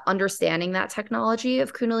 kind of understanding that technology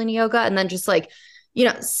of Kundalini yoga and then just like, you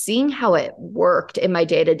know, seeing how it worked in my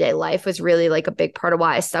day-to-day life was really like a big part of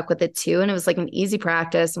why I stuck with it too. And it was like an easy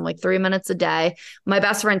practice. I'm like 3 minutes a day. My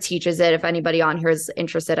best friend teaches it. If anybody on here is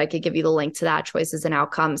interested, I could give you the link to that, Choices and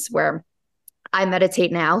Outcomes, where I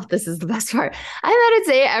meditate now. This is the best part. I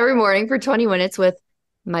meditate every morning for 20 minutes with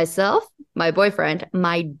myself, my boyfriend.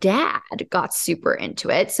 My dad got super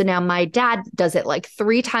into it. So now my dad does it like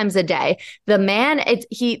 3 times a day. The man,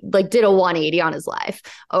 he like did a 180 on his life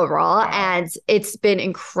overall. Wow. And it's been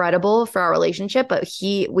incredible for our relationship, but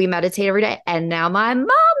we meditate every day. And now my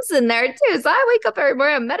mom's in there too. So I wake up every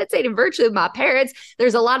morning, I'm meditating virtually with my parents.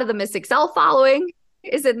 There's a lot of the Miss Excel following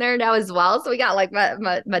is in there now as well. So we got like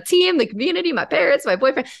my team, the community, my parents, my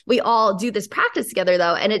boyfriend. We all do this practice together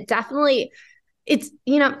though. And it definitely, it's,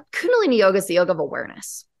 you know, Kundalini yoga is the yoga of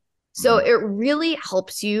awareness. So it really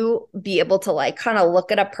helps you be able to like kind of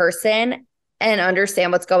look at a person and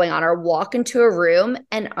understand what's going on, or walk into a room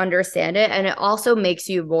and understand it. And it also makes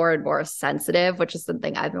you more and more sensitive, which is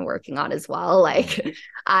something I've been working on as well. Like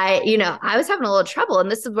I was having a little trouble. And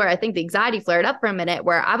this is where I think the anxiety flared up for a minute,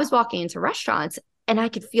 where I was walking into restaurants and I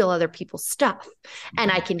could feel other people's stuff.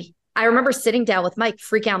 And I remember sitting down with Mike,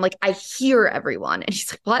 freaking out. I'm like, I hear everyone. And he's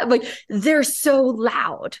like, what? I'm like, they're so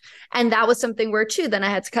loud. And that was something where too, then I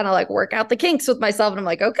had to kind of like work out the kinks with myself. And I'm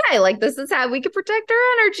like, okay, like this is how we can protect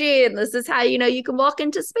our energy. And this is how, you know, you can walk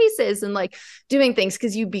into spaces and like doing things,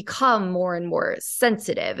 because you become more and more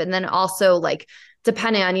sensitive. And then also like,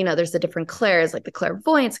 depending on, you know, there's the different clairs, like the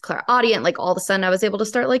clairvoyance, clairaudient, like all of a sudden I was able to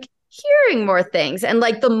start like hearing more things. And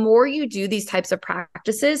like the more you do these types of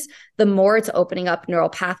practices, the more it's opening up neural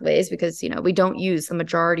pathways, because, you know, we don't use the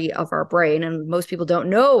majority of our brain, and most people don't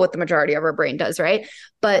know what the majority of our brain does, right?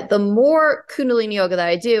 But the more Kundalini yoga that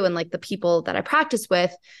I do and like the people that I practice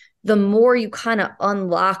with, the more you kind of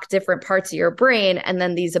unlock different parts of your brain. And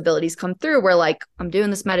then these abilities come through where like, I'm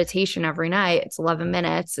doing this meditation every night. It's 11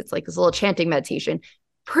 minutes. It's like this little chanting meditation.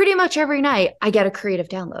 Pretty much every night I get a creative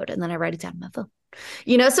download and then I write it down on my phone,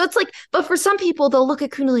 you know? So it's like, but for some people, they'll look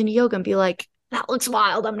at Kundalini yoga and be like, that looks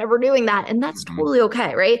wild. I'm never doing that. And that's totally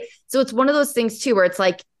okay. Right. So it's one of those things too, where it's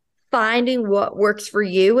like, finding what works for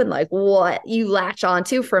you and like what you latch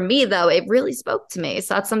onto. For me though, it really spoke to me.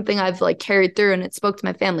 So that's something I've like carried through, and it spoke to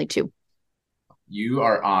my family too. You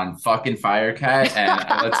are on fucking fire, Kat,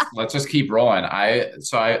 and let's just keep rolling.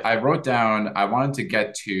 I wrote down, I wanted to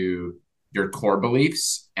get to your core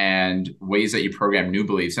beliefs and ways that you program new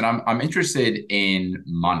beliefs. And I'm interested in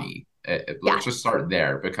money. Let's just start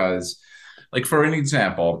there, because like, for an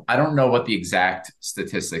example, I don't know what the exact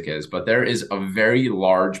statistic is, but there is a very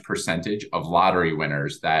large percentage of lottery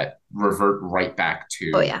winners that revert right back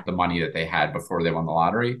to the money that they had before they won the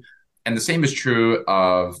lottery. And the same is true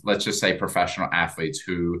of, let's just say, professional athletes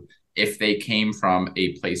who, if they came from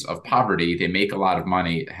a place of poverty, they make a lot of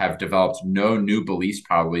money, have developed no new beliefs,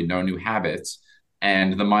 probably no new habits,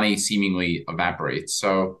 and the money seemingly evaporates.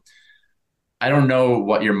 So I don't know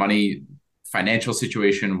what your financial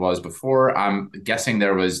situation was before. I'm guessing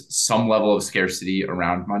there was some level of scarcity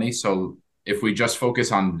around money. So if we just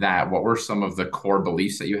focus on that, what were some of the core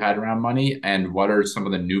beliefs that you had around money? And what are some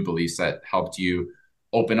of the new beliefs that helped you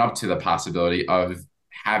open up to the possibility of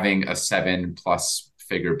having a 7+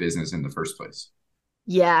 figure business in the first place?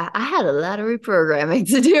 Yeah, I had a lot of reprogramming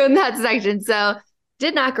to do in that section. So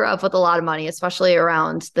did not grow up with a lot of money, especially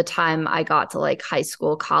around the time I got to like high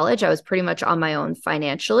school, college. I was pretty much on my own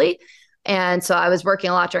financially. And so I was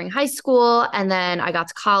working a lot during high school, and then I got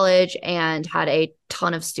to college and had a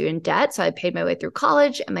ton of student debt. So I paid my way through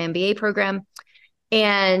college and my MBA program.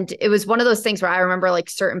 And it was one of those things where I remember like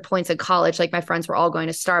certain points in college, like my friends were all going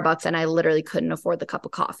to Starbucks and I literally couldn't afford the cup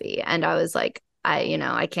of coffee. And I was like,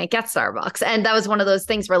 I can't get Starbucks. And that was one of those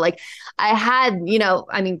things where like I had,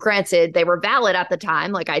 granted, they were valid at the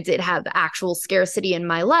time. Like I did have actual scarcity in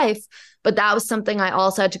my life, but that was something I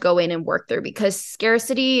also had to go in and work through, because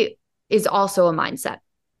scarcity is also a mindset.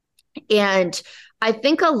 And I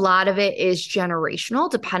think a lot of it is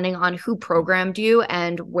generational, depending on who programmed you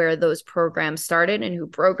and where those programs started and who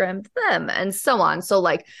programmed them and so on. So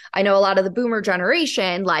like, I know a lot of the boomer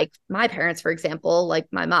generation, like my parents, for example, like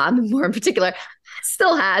my mom more in particular,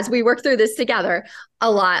 still has, we work through this together, a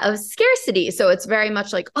lot of scarcity. So it's very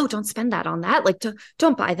much like, oh, don't spend that on that. Like,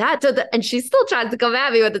 don't buy that. And she still tries to come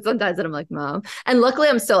at me with it sometimes. And I'm like, Mom. And luckily,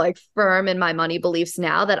 I'm still like firm in my money beliefs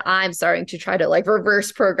now that I'm starting to try to like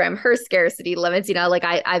reverse program her scarcity limits. You know, like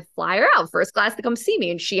I fly her out first class to come see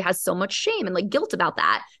me, and she has so much shame and like guilt about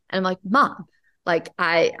that. And I'm like, Mom, like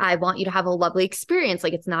I want you to have a lovely experience.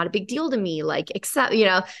 Like, it's not a big deal to me, like, except, you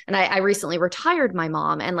know, and I recently retired my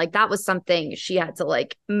mom, and like that was something she had to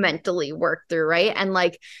like mentally work through, right? And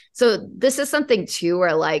like, so this is something too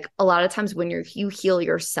where like a lot of times when you heal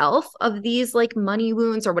yourself of these like money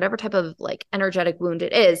wounds or whatever type of like energetic wound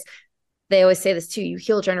it is, they always say this too: you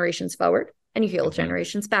heal generations forward and you heal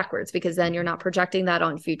generations backwards, because then you're not projecting that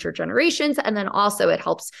on future generations. And then also it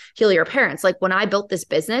helps heal your parents. Like when I built this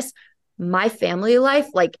business, my family life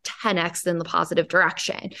like 10x in the positive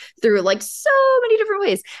direction through like so many different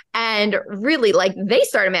ways. And really, like, they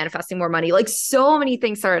started manifesting more money. Like, so many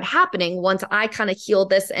things started happening once I kind of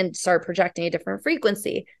healed this and started projecting a different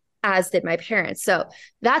frequency, as did my parents. So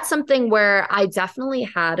that's something where I definitely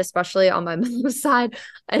had, especially on my mom's side,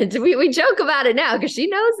 and we joke about it now because she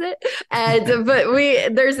knows it. And but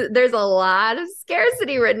there's a lot of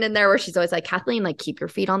scarcity written in there where she's always like, Kathleen, like, keep your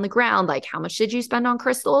feet on the ground. Like, how much did you spend on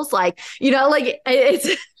crystals? Like, you know, like it's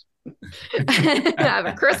I have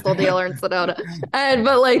a crystal dealer in Sedona.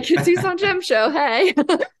 But like Tucson Gem Show, hey.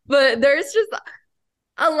 But there's just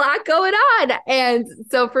a lot going on. And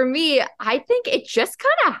so for me, I think it just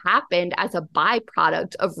kind of happened as a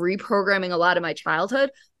byproduct of reprogramming a lot of my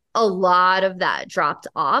childhood. A lot of that dropped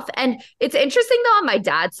off. And it's interesting though, on my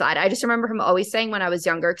dad's side, I just remember him always saying when I was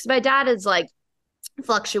younger, because my dad is like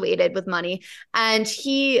fluctuated with money. And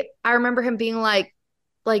I remember him being like,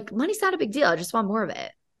 money's not a big deal. I just want more of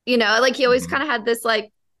it. You know, like he always kind of had this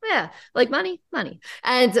like, yeah, like money.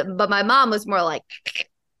 But my mom was more like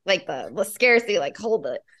the scarcity, like, hold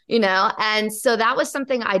it, you know? And so that was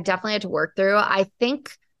something I definitely had to work through. I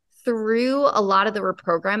think through a lot of the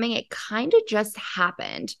reprogramming, it kind of just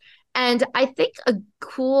happened. And I think a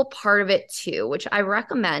cool part of it too, which I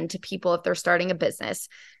recommend to people if they're starting a business,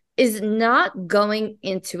 is not going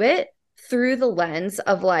into it through the lens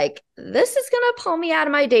of like, this is going to pull me out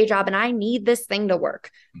of my day job and I need this thing to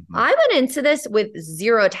work. I went into this with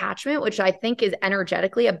zero attachment, which I think is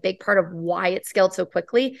energetically a big part of why it scaled so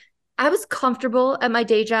quickly. I was comfortable at my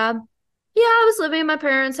day job. Yeah, I was living in my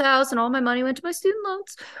parents' house and all my money went to my student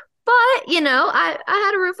loans. But, you know, I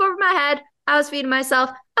had a roof over my head. I was feeding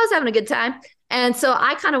myself. I was having a good time. And so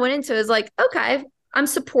I kind of went into it as like, okay, I'm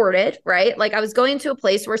supported, right? Like, I was going to a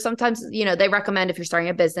place where sometimes, you know, they recommend if you're starting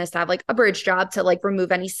a business to have like a bridge job to like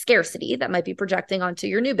remove any scarcity that might be projecting onto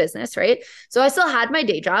your new business, right? So I still had my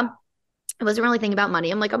day job. I wasn't really thinking about money.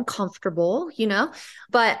 I'm like, I'm comfortable, you know,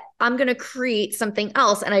 but I'm going to create something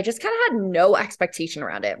else. And I just kind of had no expectation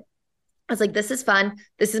around it. I was like, this is fun.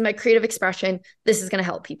 This is my creative expression. This is going to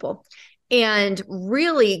help people. And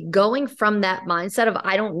really going from that mindset of,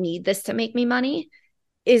 I don't need this to make me money,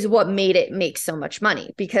 is what made it make so much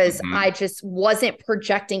money, because I just wasn't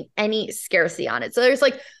projecting any scarcity on it. So there's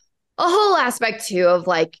like a whole aspect too of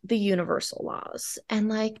like the universal laws and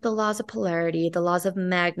like the laws of polarity, the laws of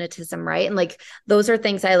magnetism, right? And like those are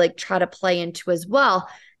things I like try to play into as well.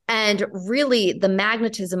 And really the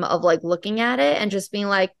magnetism of like looking at it and just being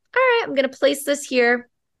like, all right, I'm going to place this here.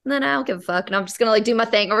 And then I don't give a fuck. And I'm just going to like do my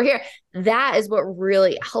thing over here. That is what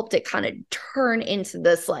really helped it kind of turn into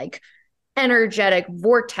this like energetic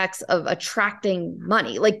vortex of attracting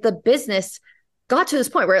money. Like the business got to this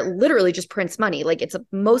point where it literally just prints money. Like it's a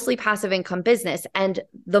mostly passive income business. And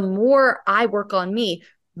the more I work on me,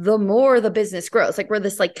 the more the business grows. Like we're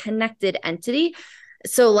this like connected entity.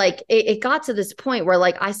 So like it got to this point where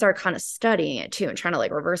like I started kind of studying it too and trying to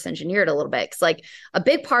like reverse engineer it a little bit. Cause like a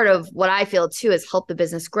big part of what I feel too is help the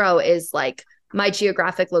business grow is like my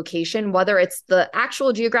geographic location, whether it's the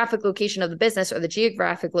actual geographic location of the business or the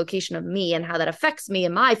geographic location of me and how that affects me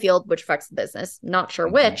in my field, which affects the business, not sure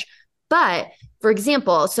which. But for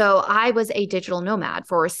example, so I was a digital nomad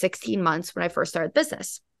for 16 months when I first started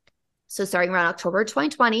business. So starting around October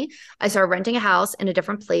 2020, I started renting a house in a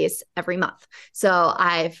different place every month. So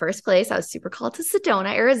first place, I was super called to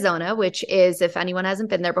Sedona, Arizona, which is, if anyone hasn't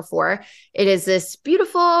been there before, it is this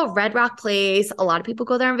beautiful red rock place. A lot of people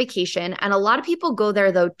go there on vacation, and a lot of people go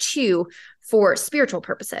there though too for spiritual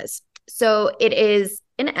purposes. So it is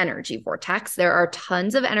an energy vortex. There are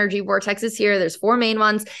tons of energy vortexes here. There's 4 main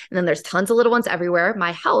ones, and then there's tons of little ones everywhere.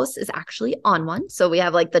 My house is actually on one. So we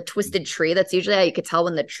have like the twisted tree. That's usually how you could tell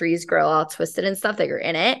when the trees grow all twisted and stuff that you're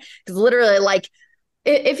in it. Because literally, like,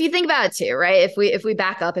 if you think about it too, right? If we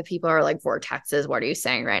back up, if people are like vortexes, what are you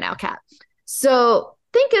saying right now, Kat? So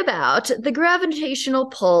think about the gravitational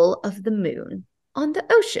pull of the moon on the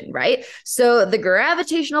ocean, right? So the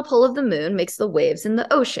gravitational pull of the moon makes the waves in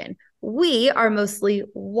the ocean. We are mostly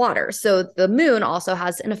water. So the moon also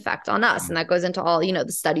has an effect on us. And that goes into all, the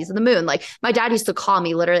studies of the moon. Like my dad used to call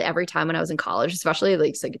me literally every time when I was in college, especially like,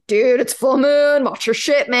 he's like, dude, it's full moon. Watch your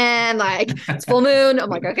shit, man. Like it's full moon. I'm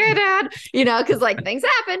like, okay, dad, because like things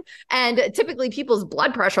happen. And typically people's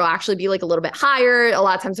blood pressure will actually be like a little bit higher. A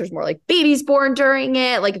lot of times there's more like babies born during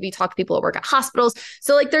it. Like if you talk to people that work at hospitals.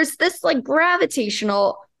 So like there's this like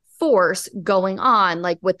gravitational force going on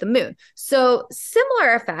like with the moon. So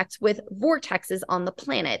similar effects with vortexes on the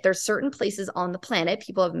planet. There's certain places on the planet,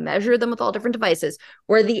 people have measured them with all different devices,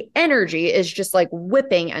 where the energy is just like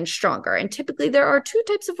whipping and stronger. And typically there are two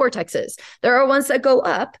types of vortexes. There are ones that go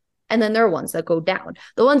up, and then there are ones that go down.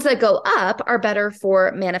 The ones that go up are better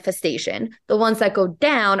for manifestation. The ones that go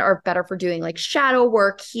down are better for doing like shadow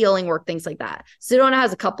work, healing work, things like that. Sedona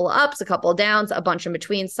has a couple of ups, a couple of downs, a bunch in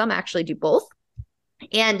between. Some actually do both.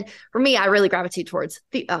 And for me, I really gravitate towards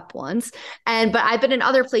the up ones. But I've been in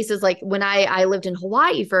other places, like when I lived in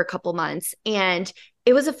Hawaii for a couple months, and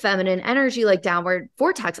it was a feminine energy, like downward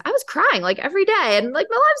vortex. I was crying like every day, and like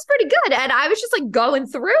my life's pretty good. And I was just like going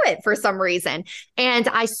through it for some reason. And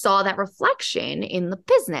I saw that reflection in the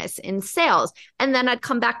business, in sales. And then I'd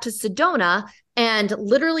come back to Sedona. And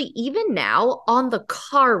literally, even now on the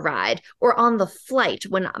car ride or on the flight,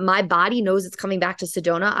 when my body knows it's coming back to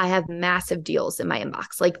Sedona, I have massive deals in my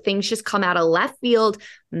inbox. Like things just come out of left field,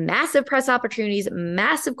 massive press opportunities,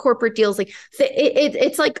 massive corporate deals. Like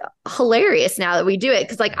it's like hilarious now that we do it,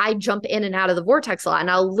 because like I jump in and out of the vortex a lot. And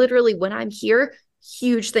I'll literally, when I'm here,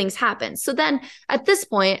 huge things happen. So then at this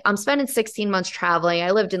point, I'm spending 16 months traveling.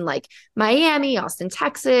 I lived in like Miami, Austin,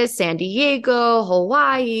 Texas, San Diego,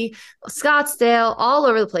 Hawaii, Scottsdale, all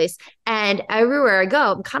over the place. And everywhere I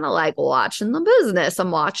go, I'm kind of like watching the business.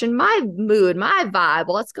 I'm watching my mood, my vibe,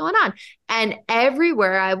 what's going on. And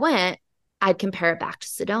everywhere I went, I'd compare it back to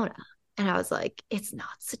Sedona. And I was like, it's not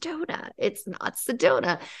Sedona. It's not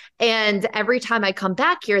Sedona. And every time I come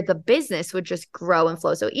back here, the business would just grow and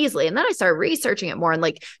flow so easily. And then I started researching it more and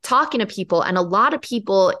like talking to people. And a lot of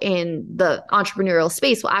people in the entrepreneurial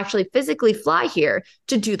space will actually physically fly here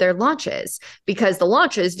to do their launches, because the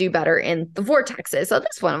launches do better in the vortexes. So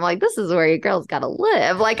this one, I'm like, this is where your girl's got to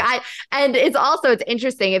live. And it's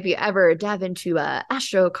interesting if you ever dive into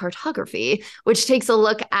astrocartography, which takes a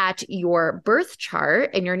look at your birth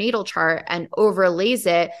chart and your natal chart and overlays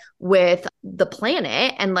it with the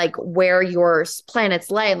planet and like where your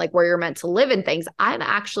planets lay and like where you're meant to live and things. I'm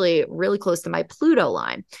actually really close to my Pluto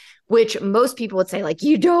line, which most people would say like,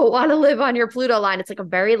 you don't want to live on your Pluto line. It's like a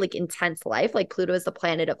very like intense life. Like Pluto is the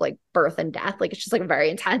planet of like birth and death. Like it's just like very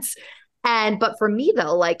intense. But for me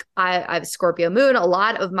though, like I have Scorpio moon, a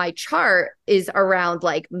lot of my chart is around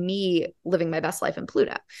like me living my best life in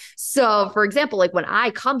Pluto. So for example, like when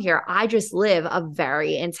I come here, I just live a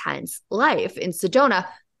very intense life in Sedona,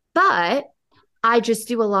 but I just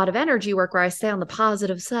do a lot of energy work where I stay on the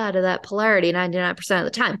positive side of that polarity 99% of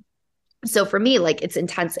the time. So for me, like it's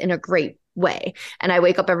intense in a great way. And I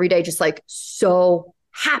wake up every day just like so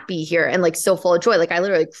happy here and like so full of joy. Like I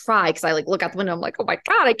literally cry because I like look out the window. I'm like, oh my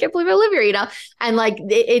God, I can't believe I live here, And like,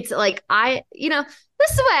 it's like, this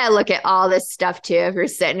is the way I look at all this stuff too. If you're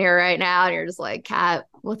sitting here right now and you're just like, Kat,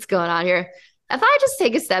 what's going on here? If I just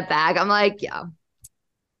take a step back, I'm like, yeah,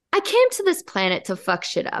 I came to this planet to fuck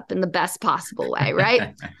shit up in the best possible way, right?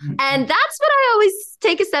 And that's what I always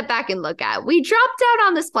take a step back and look at. We dropped down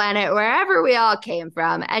on this planet wherever we all came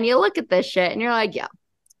from. And you look at this shit and you're like, yeah,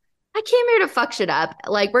 I came here to fuck shit up.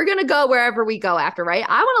 Like, we're going to go wherever we go after, right?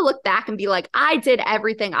 I want to look back and be like, I did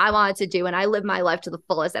everything I wanted to do and I lived my life to the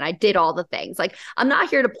fullest and I did all the things. Like, I'm not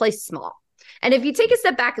here to play small. And if you take a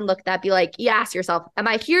step back and look at that, be like, you ask yourself, am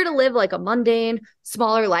I here to live like a mundane,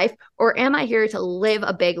 smaller life? Or am I here to live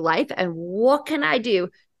a big life? And what can I do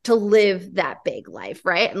to live that big life,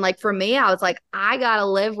 right? And like for me, I was like, I gotta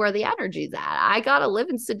live where the energy's at. I gotta live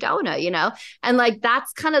in Sedona, And like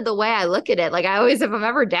that's kind of the way I look at it. Like I always, if I'm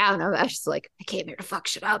ever down, I'm just like, I came here to fuck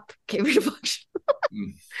shit up. Came here to fuck shit up.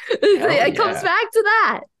 It comes back to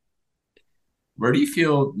that. Where do you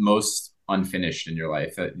feel most unfinished in your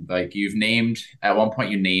life? Like you've named at one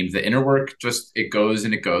point, you named the inner work, just it goes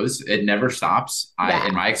and it goes. It never stops. Yeah.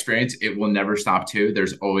 In my experience, it will never stop too.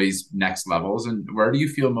 There's always next levels. And where do you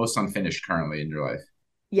feel most unfinished currently in your life?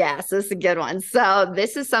 Yes, this is a good one. So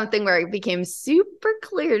this is something where it became super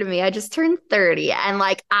clear to me. I just turned 30 and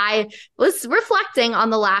like I was reflecting on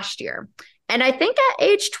the last year. And I think at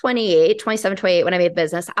age 27, 28, when I made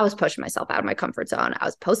business, I was pushing myself out of my comfort zone. I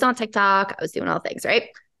was posting on TikTok. I was doing all things, right?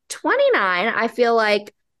 29, I feel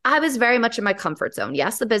like I was very much in my comfort zone.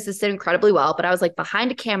 Yes, the business did incredibly well, but I was like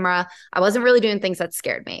behind a camera. I wasn't really doing things that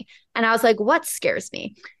scared me. And I was like, what scares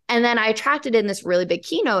me? And then I attracted in this really big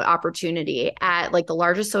keynote opportunity at like the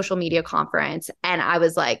largest social media conference. And I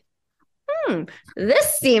was like,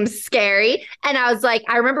 this seems scary. And I was like,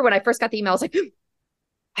 I remember when I first got the email, I was like,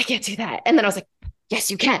 I can't do that. And then I was like, yes,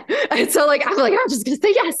 you can. And so like, I'm just going to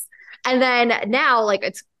say yes. And then now like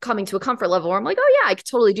it's coming to a comfort level where I'm like, oh yeah, I could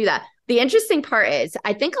totally do that. The interesting part is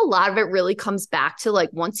I think a lot of it really comes back to like,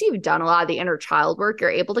 once you've done a lot of the inner child work, you're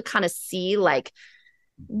able to kind of see like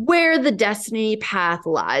where the destiny path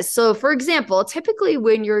lies. So, for example, typically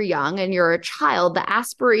when you're young and you're a child, the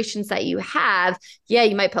aspirations that you have, yeah,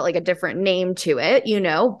 you might put like a different name to it, you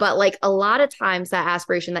know, but like a lot of times that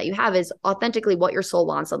aspiration that you have is authentically what your soul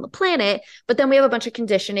wants on the planet. But then we have a bunch of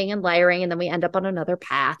conditioning and layering, and then we end up on another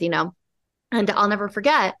path, you know. And I'll never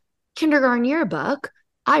forget kindergarten yearbook.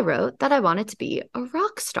 I wrote that I wanted to be a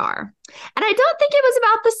rock star. And I don't think it was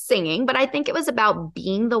about the singing, but I think it was about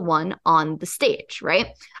being the one on the stage, right?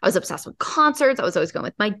 I was obsessed with concerts. I was always going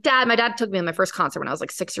with my dad. My dad took me to my first concert when I was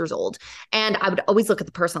like 6 years old. And I would always look at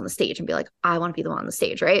the person on the stage and be like, I want to be the one on the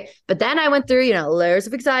stage, right? But then I went through, you know, layers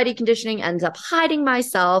of anxiety conditioning, ends up hiding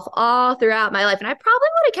myself all throughout my life. And I probably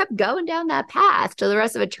would have kept going down that path to the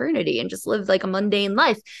rest of eternity and just lived like a mundane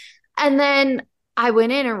life. And then I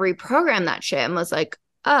went in and reprogrammed that shit and was like,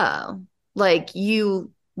 oh, like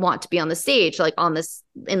you want to be on the stage, like on this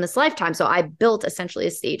in this lifetime. So I built essentially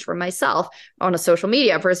a stage for myself on a social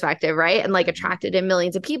media perspective, right? And like attracted in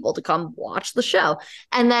millions of people to come watch the show.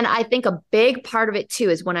 And then I think a big part of it too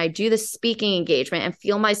is when I do the speaking engagement and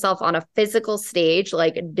feel myself on a physical stage,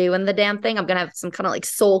 like doing the damn thing, I'm going to have some kind of like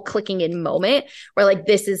soul clicking in moment where like,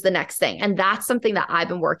 this is the next thing. And that's something that I've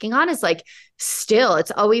been working on is like, still,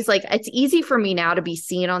 it's always like, it's easy for me now to be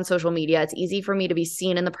seen on social media. It's easy for me to be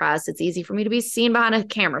seen in the press. It's easy for me to be seen behind a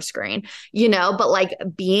camera screen, you know, but like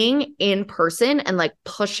being in person and like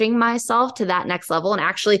pushing myself to that next level. And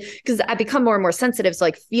actually, because I become more and more sensitive, so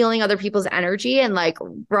like feeling other people's energy and like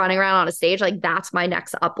running around on a stage, like that's my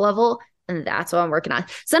next up level. And that's what I'm working on.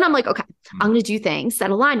 So then I'm like, okay, I'm going to do things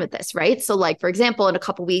that align with this, right? So like, for example, in a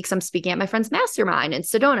couple of weeks, I'm speaking at my friend's mastermind in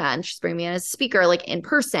Sedona, and she's bringing me in as a speaker, like in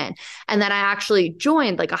person. And then I actually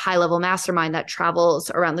joined like a high level mastermind that travels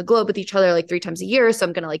around the globe with each other like 3 times a year. So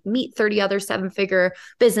I'm going to like meet 30 other 7-figure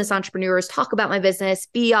business entrepreneurs, talk about my business,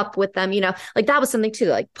 be up with them, you know, like that was something too,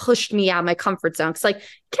 that like pushed me out of my comfort zone. Cause like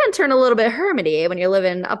you can turn a little bit hermity when you're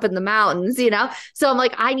living up in the mountains, you know? So I'm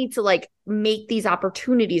like, I need to like make these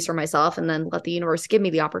opportunities for myself and then let the universe give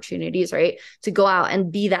me the opportunities, right? To go out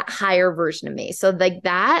and be that higher version of me. So like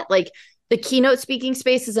that, like the keynote speaking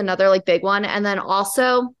space is another like big one. And then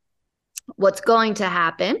also what's going to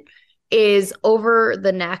happen is over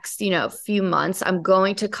the next, you know, few months, I'm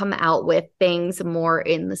going to come out with things more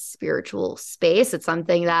in the spiritual space. It's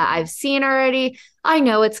something that I've seen already. I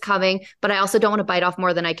know it's coming, but I also don't want to bite off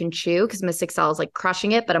more than I can chew because Mystic Cell is like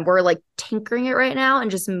crushing it, but we're like tinkering it right now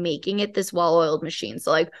and just making it this well-oiled machine.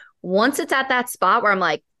 So like once it's at that spot where I'm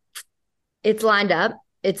like, it's lined up,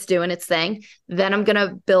 it's doing its thing, then I'm going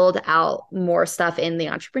to build out more stuff in the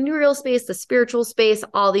entrepreneurial space, the spiritual space,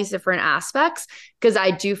 all these different aspects. Because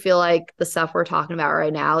I do feel like the stuff we're talking about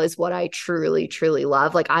right now is what I truly, truly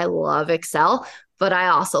love. Like I love Excel, but I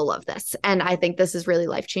also love this. And I think this is really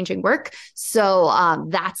life-changing work. So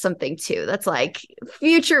that's something too. That's like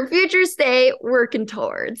future state working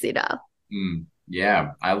towards, you know?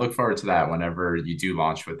 Yeah, I look forward to that whenever you do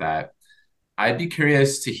launch with that. I'd be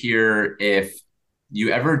curious to hear if do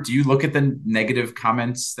you look at the negative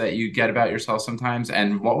comments that you get about yourself sometimes?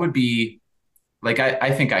 And what would be, like,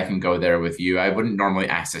 I think I can go there with you. I wouldn't normally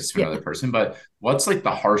ask this to another person, but what's like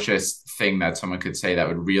the harshest thing that someone could say that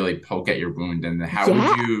would really poke at your wound? And how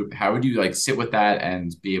would you like sit with that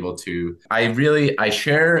and be able to, I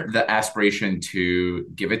share the aspiration to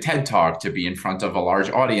give a TED talk, to be in front of a large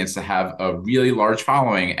audience, to have a really large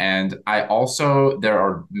following. And there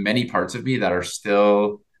are many parts of me that are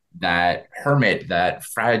still that hermit, that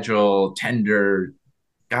fragile, tender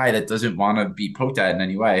guy that doesn't want to be poked at in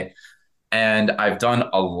any way. And I've done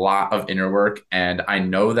a lot of inner work, and I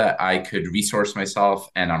know that I could resource myself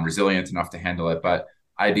and I'm resilient enough to handle it. But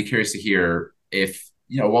I'd be curious to hear if,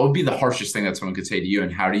 what would be the harshest thing that someone could say to you,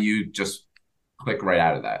 and how do you just click right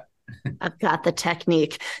out of that? I've got the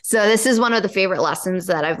technique. So this is one of the favorite lessons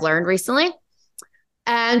that I've learned recently.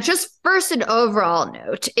 And just first, an overall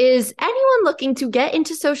note is anyone looking to get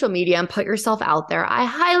into social media and put yourself out there, I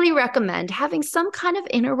highly recommend having some kind of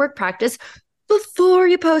inner work practice before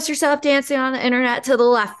you post yourself dancing on the internet to the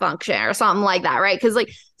left function or something like that, right? Because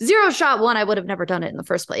like 0 shot 1, I would have never done it in the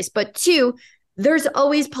first place. But 2, there's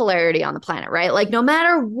always polarity on the planet, right? Like no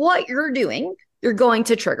matter what you're doing, you're going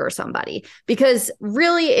to trigger somebody because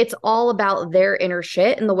really it's all about their inner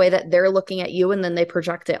shit and the way that they're looking at you and then they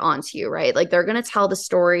project it onto you, right? Like they're going to tell the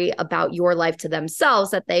story about your life to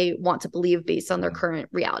themselves that they want to believe based on their current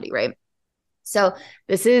reality, right? So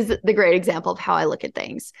this is the great example of how I look at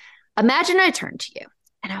things. Imagine I turned to you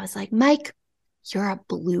and I was like, Mike, you're a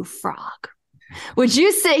blue frog. Would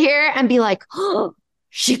you sit here and be like, oh,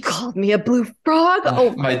 she called me a blue frog?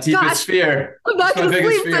 Oh my deepest gosh. fear. I'm not going to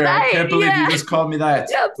sleep tonight. I can't believe you just called me that.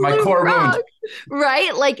 Yeah, my core frog. wound.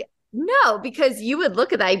 Right? Like, no, because you would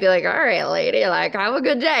look at that and be like, all right, lady, like, have a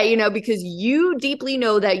good day, you know, because you deeply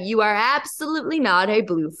know that you are absolutely not a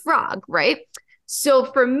blue frog, right? So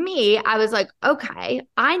for me, I was like, okay,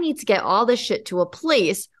 I need to get all this shit to a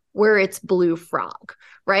place where it's blue frog,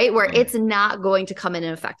 right? Where it's not going to come in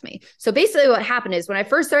and affect me. So basically what happened is when I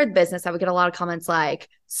first started the business, I would get a lot of comments like,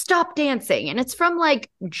 stop dancing. And it's from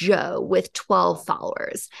like Joe with 12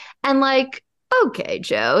 followers. And like, okay,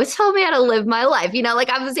 Joe, tell me how to live my life. You know, like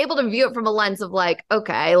I was able to view it from a lens of like,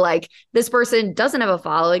 okay, like this person doesn't have a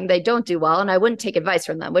following. They don't do well. And I wouldn't take advice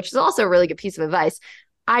from them, which is also a really good piece of advice.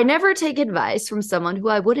 I never take advice from someone who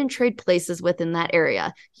I wouldn't trade places with in that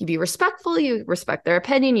area. You be respectful, you respect their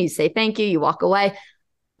opinion, you say thank you, you walk away.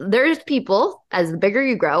 There's people, as the bigger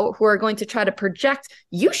you grow, who are going to try to project,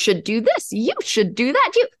 you should do this, you should do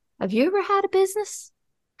that. Have you ever had a business?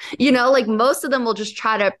 You know, like most of them will just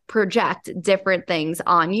try to project different things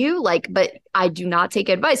on you. Like, but I do not take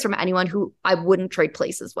advice from anyone who I wouldn't trade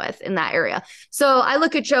places with in that area. So I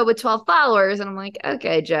look at Joe with 12 followers and I'm like,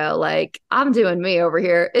 okay, Joe, like I'm doing me over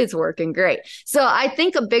here. It's working great. So I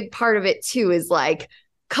think a big part of it too is like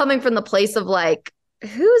coming from the place of like,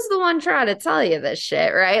 who's the one trying to tell you this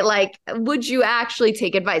shit, right? Like, would you actually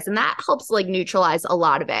take advice? And that helps like neutralize a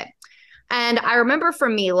lot of it. And I remember for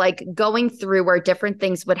me, like going through where different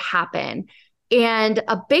things would happen. And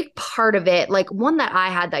a big part of it, like one that I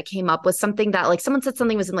had that came up was something that like someone said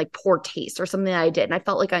something was in like poor taste or something that I did. And I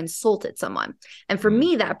felt like I insulted someone. And for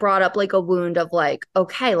me, that brought up like a wound of like,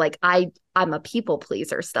 okay, like I'm a people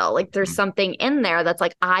pleaser still. Like there's something in there that's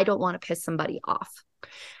like, I don't want to piss somebody off.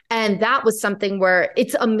 And that was something where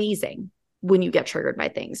it's amazing when you get triggered by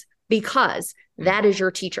things because that is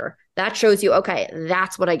your teacher. That shows you, okay,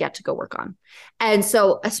 that's what I get to go work on. And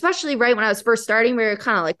so, especially right when I was first starting, we were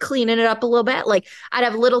kind of like cleaning it up a little bit. Like I'd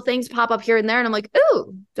have little things pop up here and there. And I'm like,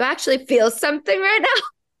 ooh, do I actually feel something right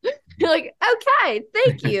now? You're like, okay,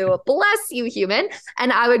 thank you. Bless you, human.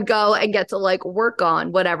 And I would go and get to like work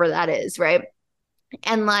on whatever that is. Right.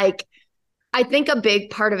 And like, I think a big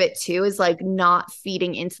part of it too is like not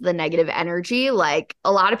feeding into the negative energy. Like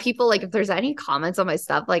a lot of people, like if there's any comments on my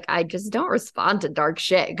stuff, like I just don't respond to dark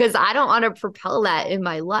shit because I don't want to propel that in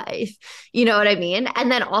my life. You know what I mean?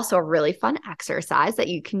 And then also a really fun exercise that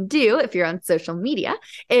you can do if you're on social media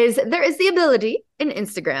is there is the ability in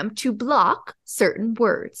Instagram to block certain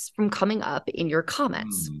words from coming up in your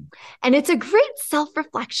comments. And it's a great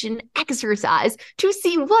self-reflection exercise to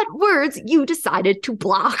see what words you decided to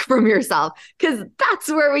block from yourself, because that's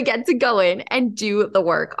where we get to go in and do the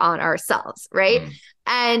work on ourselves, right?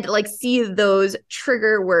 And like see those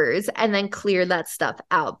trigger words and then clear that stuff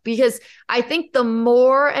out. Because I think the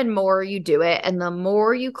more and more you do it and the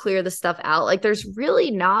more you clear the stuff out, like there's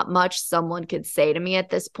really not much someone could say to me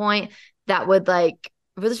at this point that would like,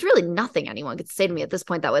 there's really nothing anyone could say to me at this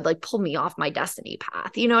point that would like pull me off my destiny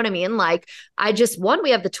path. You know what I mean? Like I just, one,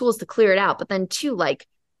 we have the tools to clear it out, but then two, like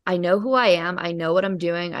I know who I am. I know what I'm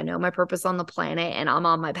doing. I know my purpose on the planet and I'm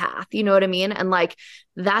on my path. You know what I mean? And like,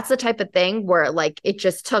 that's the type of thing where like, it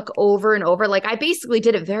just took over and over. Like I basically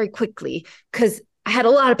did it very quickly because I had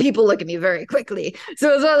a lot of people look at me very quickly.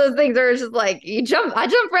 So it's one of those things where it's just like, I jump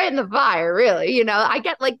right in the fire, really. You know, I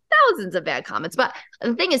get like thousands of bad comments, but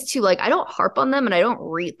the thing is too, like, I don't harp on them and I don't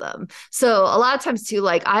read them. So a lot of times too,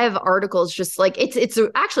 like I have articles just like, it's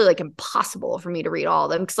actually like impossible for me to read all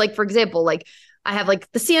of them. Cause like, for example, like I have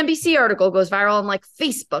like the CNBC article goes viral on like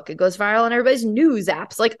Facebook. It goes viral on everybody's news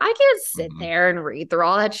apps. Like I can't sit there and read through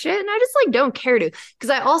all that shit. And I just like don't care to,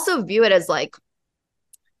 because I also view it as like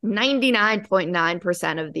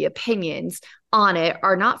 99.9% of the opinions on it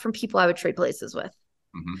are not from people I would trade places with.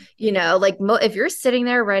 You know, like if you're sitting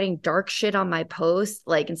there writing dark shit on my post,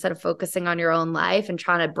 like instead of focusing on your own life and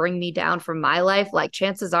trying to bring me down from my life, like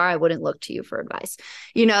chances are I wouldn't look to you for advice,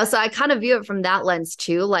 you know? So I kind of view it from that lens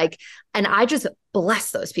too. Like, and I just bless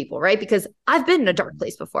those people, right? Because I've been in a dark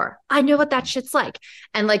place before. I know what that shit's like.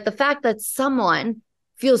 And like the fact that someone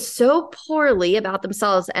feels so poorly about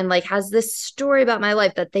themselves and like has this story about my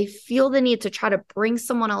life that they feel the need to try to bring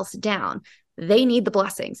someone else down, they need the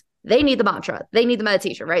blessings. They need the mantra. They need the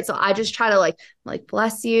meditation, right? So I just try to like,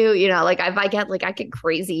 bless you, like if I get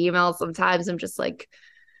crazy emails sometimes, I'm just like,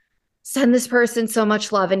 send this person so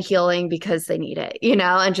much love and healing because they need it,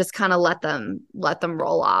 and just kind of let them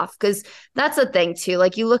roll off. Cause that's the thing too.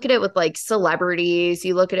 Like you look at it with like celebrities,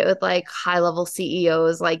 you look at it with like high level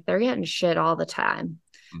CEOs, like they're getting shit all the time.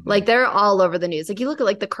 Like they're all over the news. Like you look at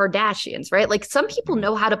like the Kardashians, right? Like some people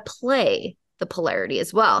know how to play the polarity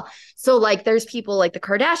as well. So like there's people like the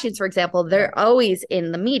Kardashians, for example, they're always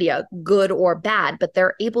in the media, good or bad, but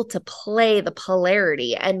they're able to play the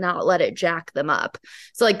polarity and not let it jack them up.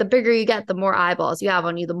 So like the bigger you get, the more eyeballs you have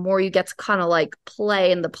on you, the more you get to kind of like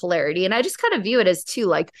play in the polarity. And I just kind of view it as too,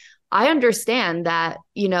 like, I understand that,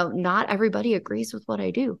 not everybody agrees with what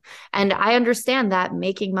I do. And I understand that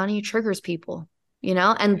making money triggers people,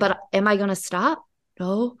 but am I going to stop?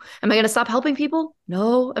 No. Am I going to stop helping people?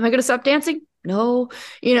 No. Am I going to stop dancing? No.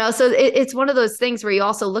 So it's one of those things where you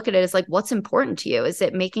also look at it as like, what's important to you? Is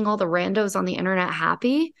it making all the randos on the internet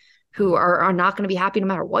happy who are not going to be happy no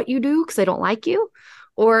matter what you do because they don't like you?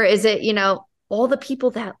 Or is it, all the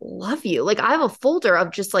people that love you? Like I have a folder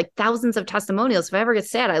of just like thousands of testimonials. If I ever get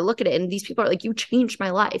sad, I look at it and these people are like, you changed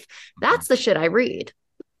my life. That's the shit I read.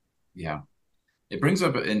 Yeah. It brings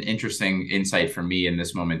up an interesting insight for me in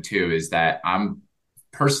this moment too, is that I'm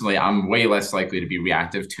way less likely to be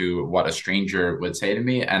reactive to what a stranger would say to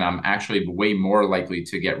me. And I'm actually way more likely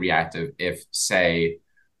to get reactive if, say,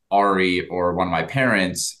 Ari or one of my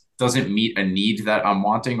parents doesn't meet a need that I'm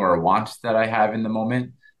wanting or a want that I have in the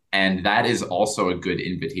moment. And that is also a good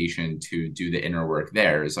invitation to do the inner work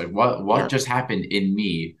there. It's like, what just happened in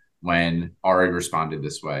me when Ari responded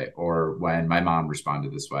this way or when my mom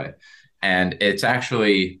responded this way? And it's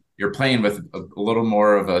actually, you're playing with a little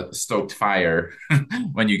more of a stoked fire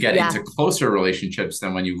when you get into closer relationships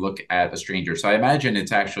than when you look at a stranger. So I imagine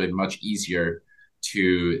it's actually much easier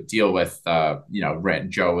to deal with,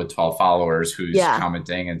 Rent Joe with 12 followers who's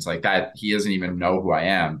commenting. And it's like that. He doesn't even know who I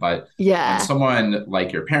am. But when someone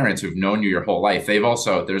like your parents who've known you your whole life,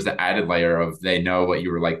 there's the added layer of they know what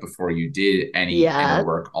you were like before you did any inner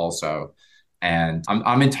work also. And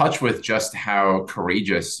I'm in touch with just how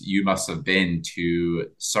courageous you must have been to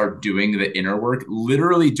start doing the inner work,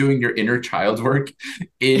 literally doing your inner child work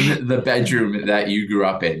in the bedroom that you grew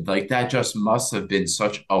up in. Like that just must have been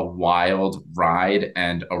such a wild ride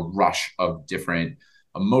and a rush of different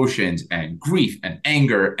emotions and grief and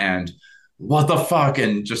anger and what the fuck,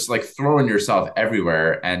 and just like throwing yourself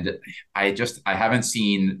everywhere. And I haven't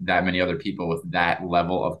seen that many other people with that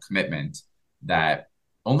level of commitment that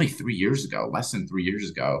only 3 years ago, less than 3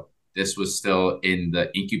 years ago, this was still in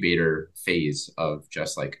the incubator phase of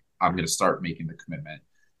just like, I'm going to start making the commitment.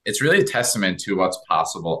 It's really a testament to what's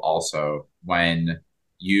possible also when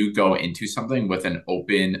you go into something with an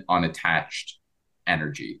open, unattached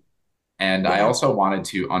energy. And I also wanted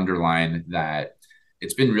to underline that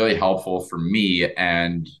it's been really helpful for me.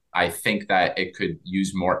 And I think that it could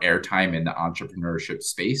use more airtime in the entrepreneurship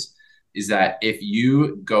space, is that if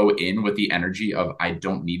you go in with the energy of, I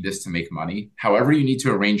don't need this to make money, however you need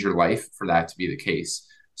to arrange your life for that to be the case.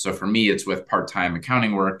 So for me, it's with part-time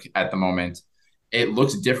accounting work at the moment. It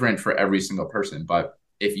looks different for every single person. But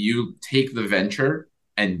if you take the venture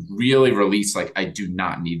and really release, like, I do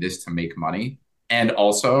not need this to make money, and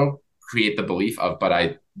also create the belief of, but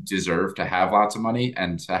I deserve to have lots of money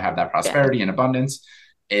and to have that prosperity and abundance,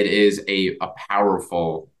 it is a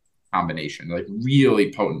powerful combination, like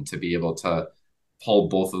really potent to be able to pull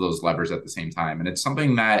both of those levers at the same time. And it's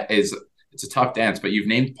something that it's a tough dance, but you've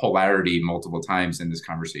named polarity multiple times in this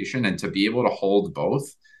conversation. And to be able to hold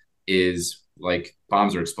both is like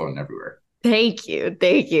bombs are exploding everywhere. Thank you.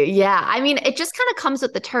 Thank you. Yeah. I mean, it just kind of comes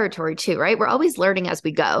with the territory too, right? We're always learning as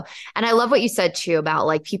we go. And I love what you said too about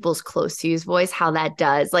like people's close to you's voice, how that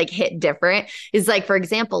does like hit different. Is like, for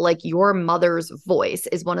example, like your mother's voice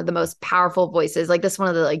is one of the most powerful voices. Like this, one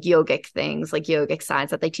of the like yogic things, like yogic science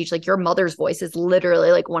that they teach, like your mother's voice is literally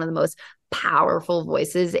like one of the most powerful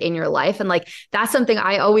voices in your life. And like, that's something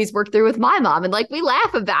I always work through with my mom. And like, we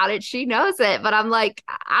laugh about it. She knows it, but I'm like,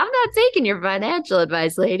 I'm not taking your financial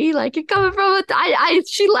advice, lady. Like you're coming from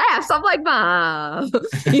she laughs. I'm like, Mom,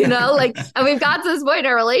 like, and we've got to this point in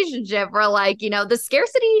our relationship where like, the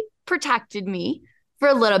scarcity protected me for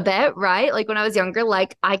a little bit, right? Like when I was younger,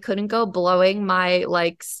 like I couldn't go blowing my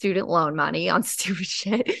like student loan money on stupid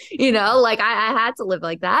shit, like I had to live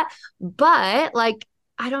like that. But like,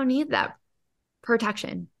 I don't need that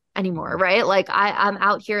protection anymore, right? Like I'm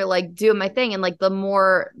out here like doing my thing, and like the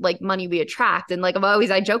more like money we attract, and like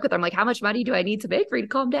I joke with her, I'm like, how much money do I need to make for you to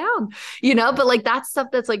calm down? But like that's stuff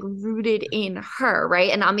that's like rooted in her,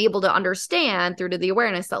 right? And I'm able to understand through to the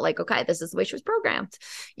awareness that like, okay, this is the way she was programmed,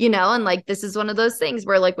 and like this is one of those things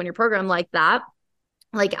where like when you're programmed like that,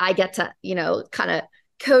 like I get to, kind of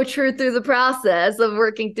coach her through the process of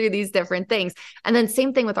working through these different things. And then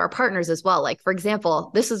same thing with our partners as well. Like, for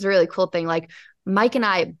example, this is a really cool thing. Like Mike and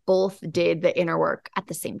I both did the inner work at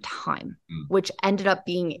the same time, which ended up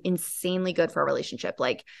being insanely good for our relationship.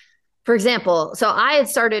 Like, for example, so I had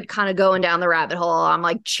started kind of going down the rabbit hole. I'm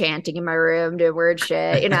like chanting in my room, doing weird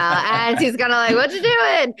shit, and he's kind of like, what you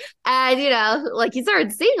doing? And, like he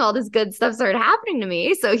started seeing all this good stuff started happening to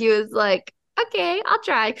me. So he was like, okay, I'll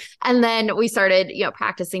try. And then we started,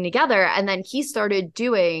 practicing together. And then he started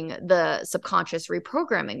doing the subconscious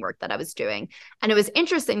reprogramming work that I was doing. And it was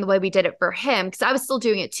interesting the way we did it for him, because I was still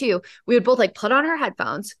doing it too. We would both like put on our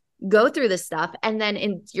headphones, go through this stuff. And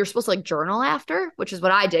then you're supposed to like journal after, which is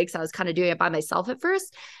what I did because I was kind of doing it by myself at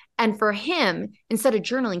first. And for him, instead of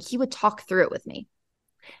journaling, he would talk through it with me.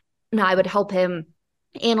 And I would help him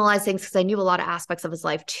analyze things because I knew a lot of aspects of his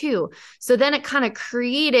life too. So then it kind of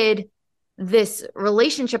created this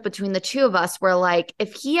relationship between the two of us where like,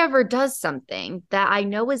 if he ever does something that I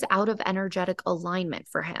know is out of energetic alignment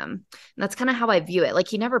for him, and that's kind of how I view it. Like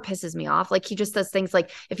he never pisses me off. Like he just does things like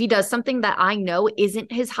if he does something that I know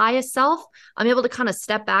isn't his highest self, I'm able to kind of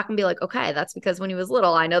step back and be like, okay, that's because when he was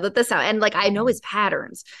little, I know that this happened. And like, I know his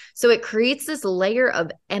patterns. So it creates this layer of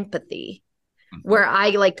empathy where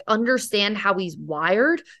I like understand how he's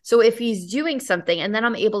wired. So if he's doing something and then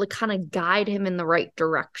I'm able to kind of guide him in the right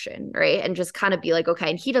direction, right? And just kind of be like, okay,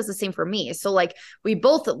 and he does the same for me. So like we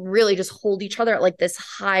both really just hold each other at like this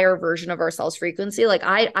higher version of ourselves frequency. Like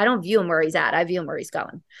I don't view him where he's at. I view him where he's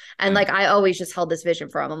going. And like I always just held this vision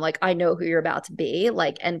for him. I'm like, I know who you're about to be,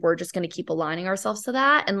 like, and we're just going to keep aligning ourselves to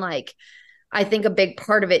that. And like I think a big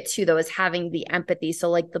part of it too, though, is having the empathy. So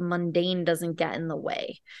like the mundane doesn't get in the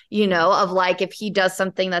way, of like, if he does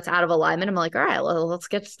something that's out of alignment, I'm like, all right, well, let's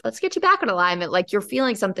get you back in alignment. Like you're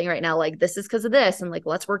feeling something right now, like this is because of this. And like,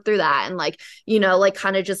 let's work through that. And like, like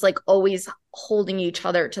kind of just like always holding each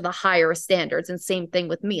other to the higher standards. And same thing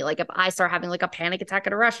with me. Like if I start having like a panic attack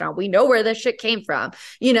at a restaurant, we know where this shit came from,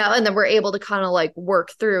 and then we're able to kind of like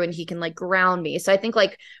work through and he can like ground me. So I think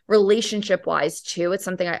like relationship wise too, it's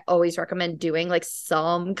something I always recommend doing like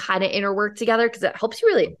some kind of inner work together because it helps you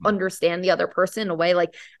really understand the other person in a way.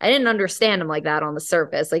 Like I didn't understand them like that on the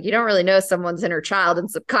surface. Like you don't really know someone's inner child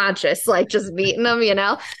and subconscious, like just meeting them,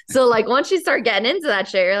 So like once you start getting into that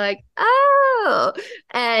shit, you're like, oh,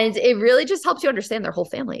 and it really just helps you understand their whole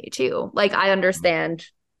family too. Like I understand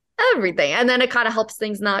everything. And then it kind of helps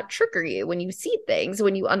things not trigger you when you see things,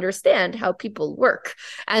 when you understand how people work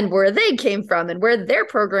and where they came from and where their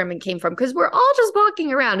programming came from. Because we're all just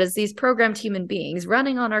walking around as these programmed human beings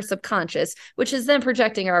running on our subconscious, which is then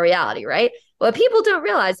projecting our reality, right? What people don't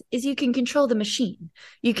realize is you can control the machine.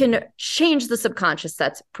 You can change the subconscious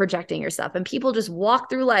that's projecting your stuff. And people just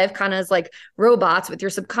walk through life kind of as like robots with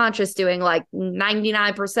your subconscious doing like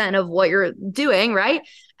 99% of what you're doing, right?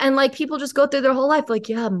 And like people just go through their whole life like,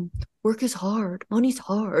 yeah, work is hard, money's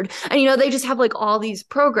hard. And they just have like all these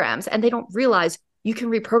programs and they don't realize you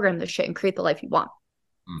can reprogram this shit and create the life you want.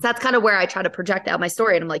 So that's kind of where I try to project out my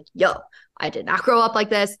story. And I'm like, yo, I did not grow up like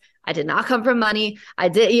this. I did not come from money. I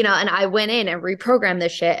did, and I went in and reprogrammed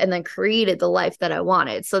this shit and then created the life that I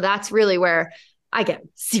wanted. So that's really where I get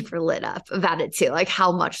super lit up about it too. Like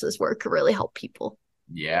how much this work could really help people.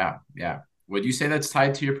 Yeah. Yeah. Would you say that's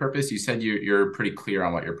tied to your purpose? You said you're pretty clear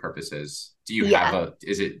on what your purpose is. Do you have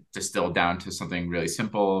is it distilled down to something really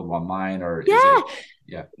simple, one line, or is it?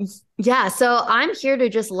 Yeah. So I'm here to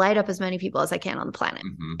just light up as many people as I can on the planet.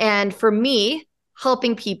 And for me,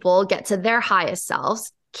 helping people get to their highest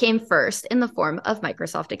selves came first in the form of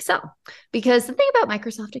Microsoft Excel. Because the thing about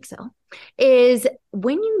Microsoft Excel is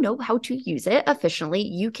when you know how to use it efficiently,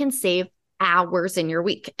 you can save hours in your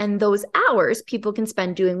week. And those hours people can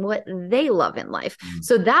spend doing what they love in life.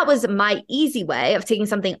 So that was my easy way of taking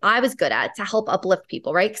something I was good at to help uplift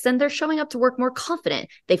people, right? Because then they're showing up to work more confident.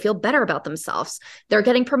 They feel better about themselves. They're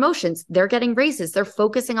getting promotions. They're getting raises. They're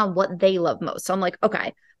focusing on what they love most. So I'm like,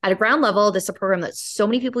 okay, at a ground level, this is a program that so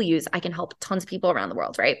many people use. I can help tons of people around the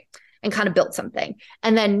world, right? And kind of built something.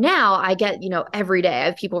 And then now I get, every day I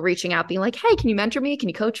have people reaching out being like, hey, can you mentor me? Can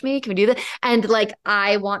you coach me? Can we do that? And like,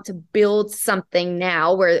 I want to build something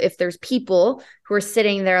now where if there's people who are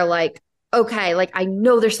sitting there like, okay, like I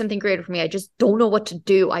know there's something greater for me. I just don't know what to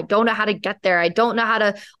do. I don't know how to get there. I don't know how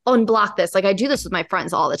to unblock this. Like I do this with my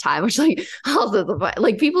friends all the time, which like also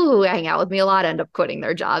like people who hang out with me a lot end up quitting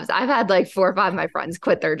their jobs. I've had like 4 or 5 of my friends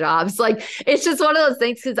quit their jobs. Like it's just one of those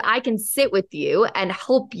things because I can sit with you and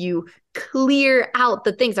help you clear out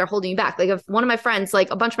the things that are holding you back. Like if one of my friends, like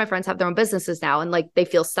a bunch of my friends have their own businesses now and like they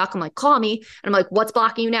feel stuck, I'm like, call me. And I'm like, what's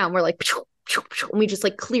blocking you now? And we're like, and we just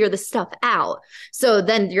like clear the stuff out. So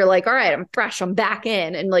then you're like, all right, I'm fresh. I'm back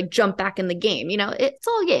in and like jump back in the game. You know, it's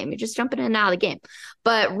all a game. You're just jumping in and out of the game.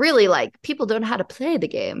 But really, like people don't know how to play the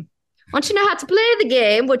game. Once you know how to play the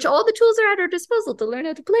game, which all the tools are at our disposal to learn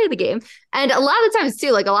how to play the game. And a lot of times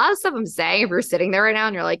too, like a lot of stuff I'm saying, if you're sitting there right now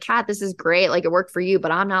and you're like, Kat, this is great. Like it worked for you,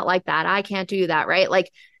 but I'm not like that. I can't do that. Right.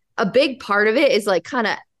 Like a big part of it is like kind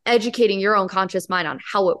of educating your own conscious mind on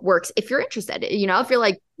how it works. If you're interested, you know, if you're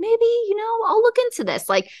like, maybe, you know, I'll look into this.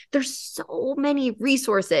 Like there's so many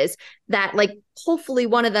resources that like, hopefully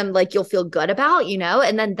one of them, like you'll feel good about, you know,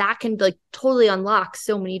 and then that can like totally unlock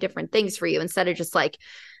so many different things for you instead of just like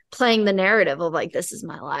playing the narrative of like, this is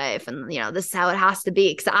my life and, you know, this is how it has to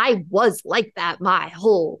be. Cause I was like that my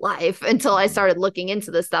whole life until I started looking into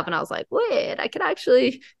this stuff. And I was like, wait, I can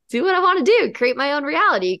actually do what I want to do, create my own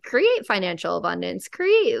reality, create financial abundance,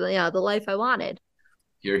 create, you know, the life I wanted.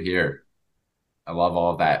 Here, here. I love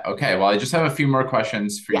all of that. Okay, well, I just have a few more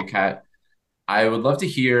questions for Yeah. you, Kat. I would love to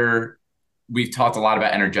hear, we've talked a lot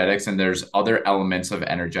about energetics, and there's other elements of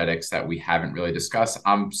energetics that we haven't really discussed.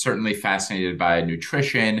 I'm certainly fascinated by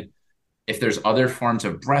nutrition. If there's other forms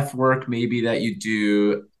of breath work, maybe that you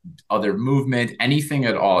do, other movement, anything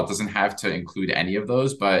at all. It doesn't have to include any of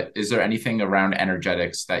those, but is there anything around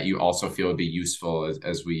energetics that you also feel would be useful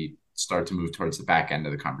as we start to move towards the back end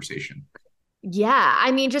of the conversation? Yeah.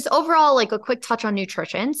 I mean, just overall, like a quick touch on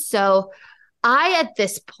nutrition. So at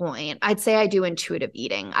this point, I'd say I do intuitive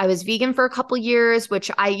eating. I was vegan for a couple years,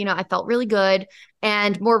 which I felt really good.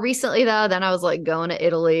 And more recently, though, then I was like going to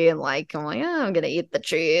Italy and like, I'm like, oh, I'm going to eat the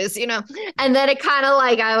cheese, you know? And then it kind of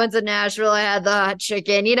like, I went to Nashville, I had the hot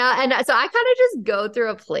chicken, you know? And so I kind of just go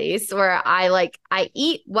through a place where I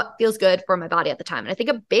eat what feels good for my body at the time. And I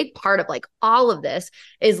think a big part of like all of this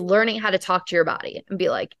is learning how to talk to your body and be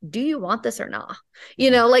like, do you want this or not?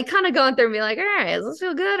 You know, like kind of going through and be like, all right, does this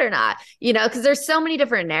feel good or not? You know, because there's so many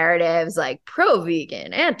different narratives like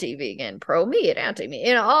pro-vegan, anti-vegan, pro-meat, anti-meat,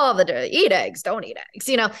 you know, all of the eat eggs, don't eat eggs,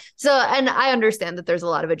 you know. So, and I understand that there's a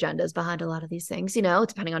lot of agendas behind a lot of these things, you know,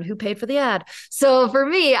 depending on who paid for the ad. So for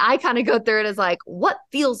me, I kind of go through it as like, what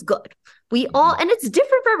feels good? We all, and it's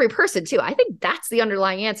different for every person too. I think that's the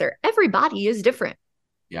underlying answer. Every body is different.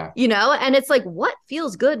 Yeah. You know, and it's like, what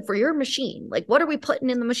feels good for your machine? Like, what are we putting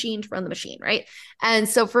in the machine to run the machine? Right. And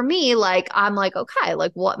so for me, like, I'm like, okay,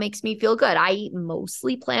 like what makes me feel good? I eat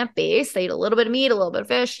mostly plant-based. I eat a little bit of meat, a little bit of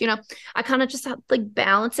fish, you know, I kind of just have to like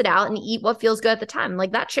balance it out and eat what feels good at the time.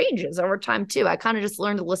 Like that changes over time too. I kind of just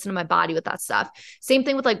learned to listen to my body with that stuff. Same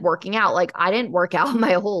thing with like working out. Like I didn't work out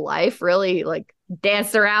my whole life, really, like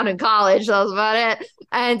danced around in college. That was about it.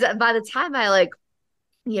 And by the time I like,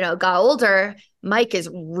 you know, got older, Mike is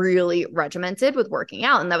really regimented with working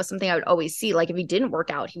out. And that was something I would always see. Like if he didn't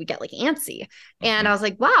work out, he would get like antsy. And I was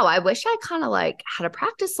like, wow, I wish I kind of like had a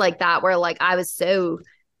practice like that where like I was so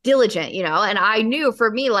diligent, you know, and I knew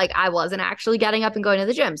for me, like I wasn't actually getting up and going to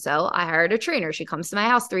the gym. So I hired a trainer. She comes to my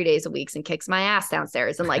house 3 days a week and kicks my ass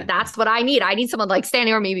downstairs. And like, that's what I need. I need someone like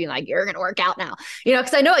standing over me being like, you're going to work out now, you know,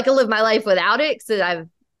 because I know I can live my life without it because I've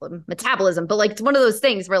metabolism, but like it's one of those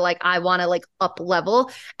things where like I want to like up level,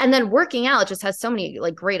 and then working out just has so many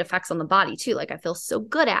like great effects on the body too. Like I feel so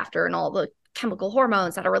good after and all the chemical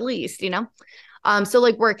hormones that are released, you know. So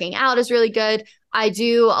like working out is really good. I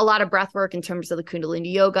do a lot of breath work in terms of the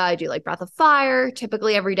Kundalini yoga. I do like breath of fire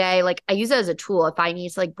typically every day. Like I use it as a tool if I need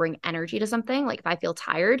to like bring energy to something. Like if I feel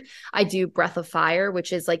tired, I do breath of fire,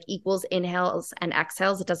 which is like equals inhales and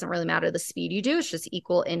exhales. It doesn't really matter the speed you do. It's just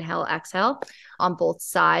equal inhale, exhale on both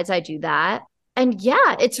sides. I do that. And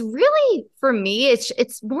yeah, it's really for me,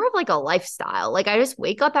 it's more of like a lifestyle. Like I just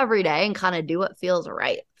wake up every day and kind of do what feels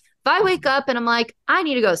right. If I wake up and I'm like, I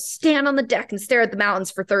need to go stand on the deck and stare at the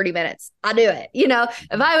mountains for 30 minutes, I do it. You know,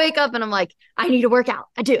 if I wake up and I'm like, I need to work out,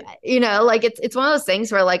 I do it. You know, like it's one of those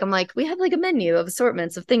things where like, I'm like, we have like a menu of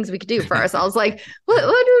assortments of things we could do for ourselves. Like, what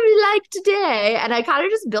would we like today? And I kind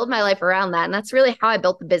of just build my life around that. And that's really how I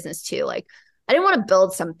built the business too. Like, I didn't want to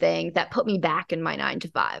build something that put me back in my 9 to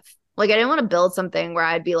 5. Like, I didn't want to build something where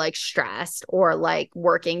I'd be like stressed or like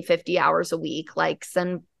working 50 hours a week. Like,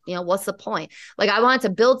 then what's the point? Like I wanted to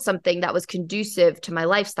build something that was conducive to my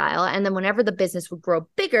lifestyle. And then whenever the business would grow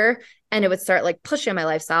bigger and it would start like pushing my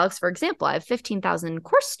lifestyle, for example, I have 15,000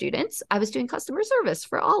 course students. I was doing customer service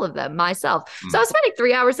for all of them myself. So I was spending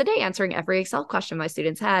 3 hours a day answering every Excel question my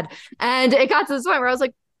students had. And it got to this point where I was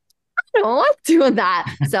like, I don't like doing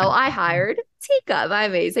that. So I hired Tika, my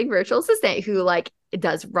amazing virtual assistant, who like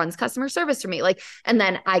runs customer service for me. Like, and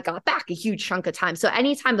then I got back a huge chunk of time. So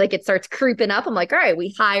anytime like it starts creeping up, I'm like, all right,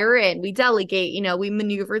 we hire in, we delegate, we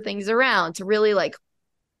maneuver things around to really like,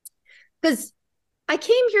 because I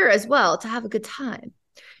came here as well to have a good time,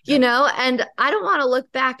 and I don't want to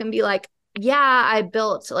look back and be like, yeah, I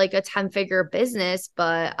built like a 10-figure business,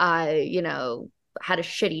 but I, had a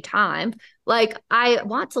shitty time. Like I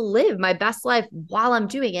want to live my best life while I'm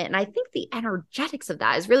doing it. And I think the energetics of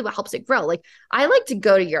that is really what helps it grow. Like I like to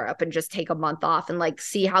go to Europe and just take a month off and like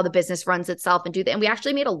see how the business runs itself and do that. And we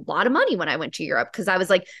actually made a lot of money when I went to Europe because I was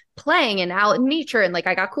like playing and out in nature and like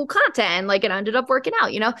I got cool content and like it ended up working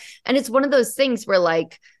out, and it's one of those things where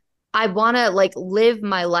like I want to like live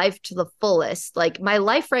my life to the fullest. Like my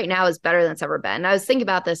life right now is better than it's ever been. And I was thinking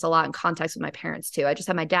about this a lot in context with my parents too. I just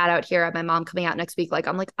had my dad out here, I have my mom coming out next week. Like,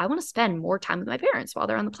 I'm like, I want to spend more time with my parents while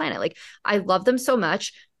they're on the planet. Like I love them so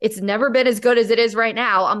much. It's never been as good as it is right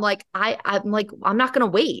now. I'm like, I'm not going to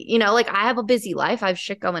wait, like I have a busy life. I have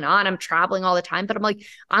shit going on. I'm traveling all the time, but I'm like,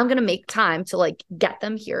 I'm going to make time to like get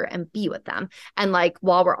them here and be with them. And like,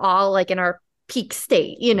 while we're all like in our peak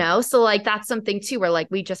state, so like that's something too where like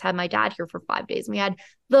we just had my dad here for 5 days and we had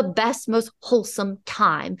the best, most wholesome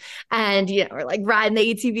time. And we're like riding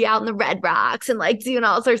the ATV out in the Red Rocks and like doing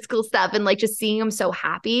all sorts of cool stuff and like just seeing him so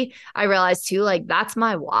happy. I realized too, like that's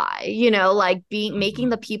my why, like making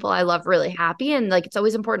the people I love really happy. And like it's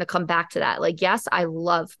always important to come back to that. Like, yes, I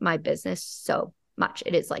love my business so much.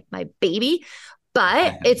 It is like my baby.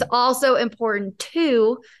 But it's also important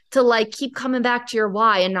too to like keep coming back to your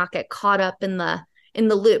why and not get caught up in the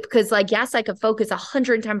loop. Because like, yes, I could focus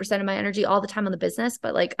 110% of my energy all the time on the business,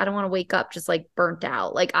 but like, I don't want to wake up just like burnt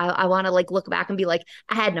out. Like I want to like look back and be like,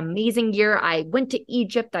 I had an amazing year. I went to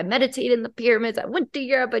Egypt. I meditated in the pyramids. I went to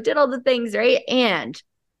Europe. I did all the things, right? And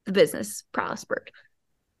the business prospered.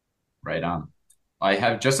 Right on. I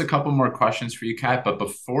have just a couple more questions for you, Kat. But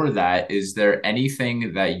before that, is there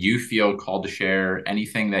anything that you feel called to share,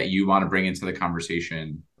 anything that you want to bring into the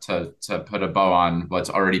conversation to put a bow on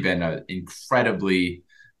what's already been an incredibly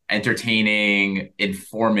entertaining,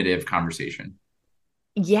 informative conversation?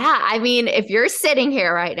 Yeah. I mean, if you're sitting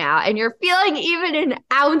here right now and you're feeling even an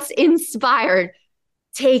ounce inspired,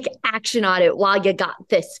 take action on it while you got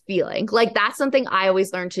this feeling. Like that's something I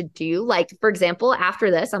always learn to do. Like, for example,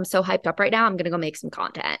 after this, I'm so hyped up right now. I'm going to go make some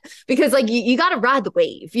content because like you got to ride the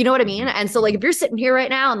wave. You know what I mean? And so like, if you're sitting here right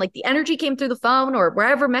now and like the energy came through the phone or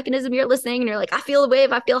wherever mechanism you're listening and you're like, I feel the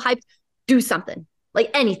wave, I feel hyped, do something,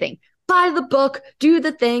 like anything. Buy the book, do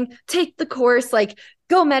the thing, take the course, like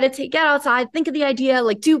go meditate, get outside, think of the idea,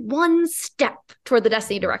 like do one step toward the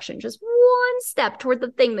destiny direction, just one step toward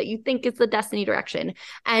the thing that you think is the destiny direction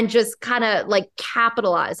and just kind of like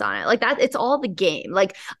capitalize on it. Like that, it's all the game.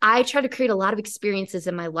 Like I try to create a lot of experiences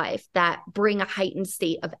in my life that bring a heightened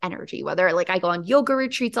state of energy, whether like I go on yoga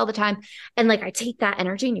retreats all the time and like I take that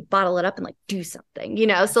energy and you bottle it up and like do something,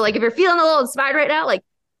 So like if you're feeling a little inspired right now, like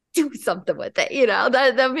do something with it,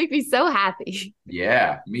 that make me so happy.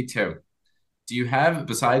 Yeah, me too. Do you have,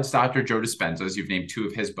 besides Dr. Joe Dispenza's, you've named 2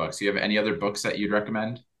 of his books, do you have any other books that you'd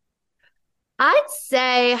recommend? I'd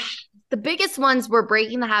say the biggest ones were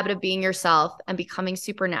Breaking the Habit of Being Yourself and Becoming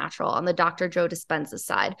Supernatural on the Dr. Joe Dispenza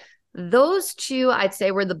side. Those 2, I'd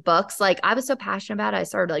say, were the books. Like I was so passionate about it, I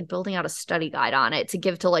started like building out a study guide on it to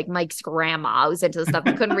give to like Mike's grandma who's into the stuff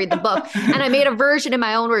and couldn't read the book. And I made a version in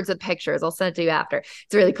my own words with pictures. I'll send it to you after.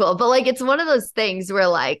 It's really cool. But like, it's one of those things where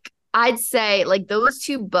like, I'd say like those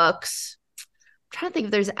 2 books, I'm trying to think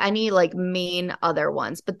if there's any like main other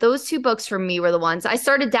ones, but those 2 books for me were the ones. I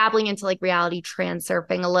started dabbling into like reality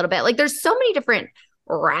transurfing a little bit. Like there's so many different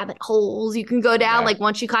rabbit holes you can go down like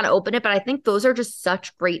once you kind of open it, but I think those are just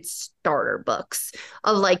such great starter books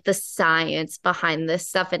of like the science behind this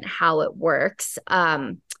stuff and how it works.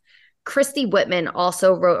 Christy Whitman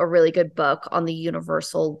also wrote a really good book on the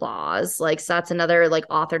universal laws. Like, so that's another like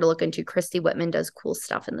author to look into. Christy Whitman does cool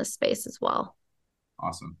stuff in this space as well.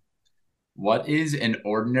 Awesome. What is an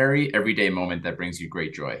ordinary everyday moment that brings you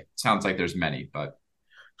great joy? Sounds like there's many, but.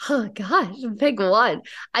 Oh gosh, pick one.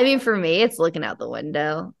 I mean, for me, it's looking out the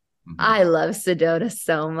window. I love Sedona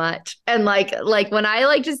so much. And like when I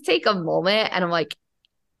like just take a moment and I'm like,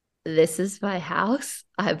 this is my house.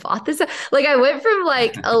 I bought this. Like I went from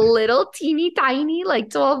like a little teeny tiny,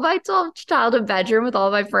 like 12 by 12 childhood bedroom with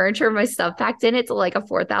all my furniture and my stuff packed in it to like a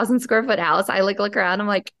 4,000 square foot house. I like look around, I'm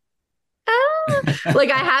like, ah.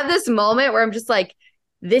 Like I have this moment where I'm just like,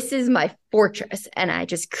 this is my fortress and I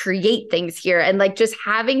just create things here. And like just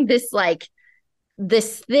having this like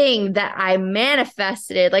this thing that I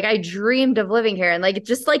manifested, like I dreamed of living here. And like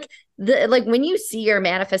just like the like when you see your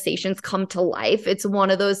manifestations come to life, it's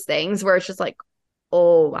one of those things where it's just like,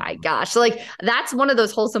 oh my gosh. So like that's one of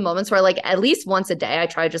those wholesome moments where like at least once a day I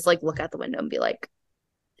try to just like look out the window and be like,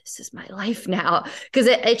 this is my life now. Cause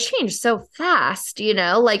it changed so fast, you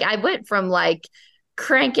know, like I went from like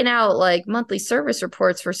cranking out like monthly service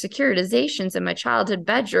reports for securitizations in my childhood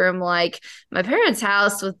bedroom, like my parents'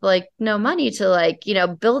 house with like no money to like, you know,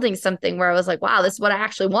 building something where I was like, wow, this is what I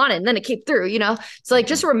actually wanted. And then it came through, you know? So like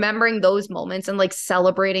just remembering those moments and like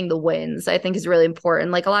celebrating the wins, I think is really important.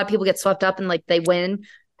 Like a lot of people get swept up and like they win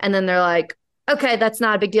and then they're like, okay, that's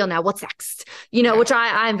not a big deal now. What's next? You know, which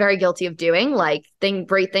I'm very guilty of doing. Like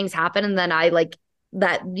great things happen. And then I like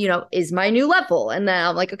that, you know, is my new level. And then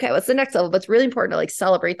I'm like, okay, what's the next level? But it's really important to like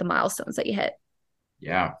celebrate the milestones that you hit.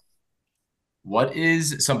 Yeah. What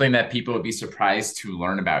is something that people would be surprised to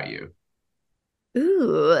learn about you?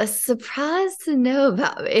 Ooh, a surprise to know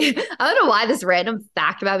about me. I don't know why this random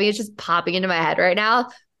fact about me is just popping into my head right now.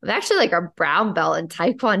 I'm actually like a brown belt in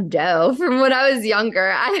Taekwondo from when I was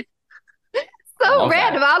younger. I I so love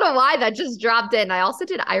random. that. I don't know why that just dropped in. I also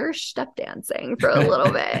did Irish step dancing for a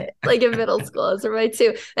little bit, like in middle school. Those were my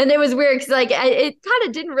two. And it was weird because like it kind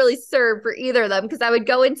of didn't really serve for either of them because I would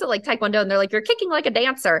go into like Taekwondo and they're like, you're kicking like a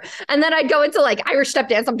dancer. And then I'd go into like Irish step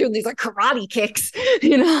dance. I'm doing these like karate kicks,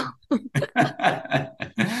 you know?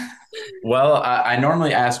 Well, I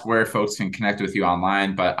normally ask where folks can connect with you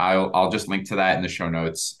online, but I'll just link to that in the show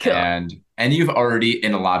notes. Cool. And you've already,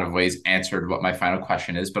 in a lot of ways, answered what my final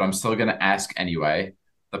question is, but I'm still going to ask anyway.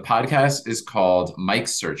 The podcast is called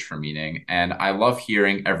Mike's Search for Meaning, and I love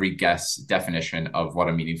hearing every guest's definition of what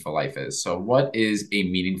a meaningful life is. So, what is a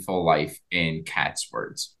meaningful life in Kat's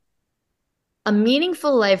words? A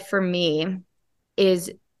meaningful life for me is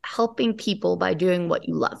helping people by doing what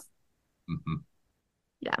you love. Mm-hmm.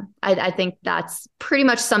 Yeah. I think that's pretty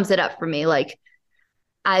much sums it up for me. Like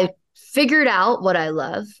I figured out what I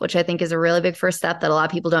love, which I think is a really big first step that a lot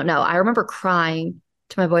of people don't know. I remember crying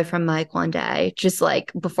to my boyfriend Mike one day, just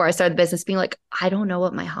like before I started the business, being like, I don't know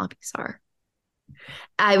what my hobbies are.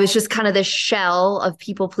 I was just kind of this shell of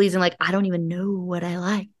people pleasing, like, I don't even know what I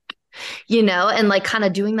like, you know, and like kind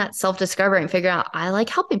of doing that self discovery and figuring out I like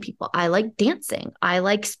helping people. I like dancing. I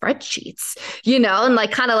like spreadsheets, you know, and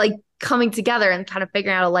like kind of like coming together and kind of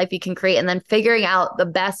figuring out a life you can create and then figuring out the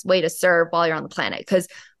best way to serve while you're on the planet. Because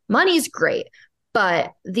money's great,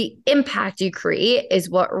 but the impact you create is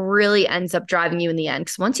what really ends up driving you in the end.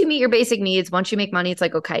 Because once you meet your basic needs, once you make money, it's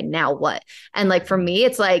like, okay, now what? And like for me,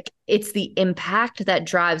 it's like, it's the impact that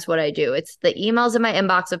drives what I do. It's the emails in my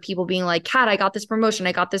inbox of people being like, Kat, I got this promotion.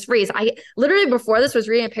 I got this raise. I literally before this was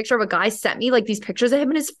reading a picture of a guy sent me like these pictures of him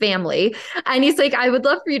and his family. And he's like, I would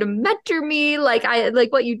love for you to mentor me. Like I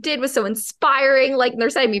like what you did was so inspiring. Like they're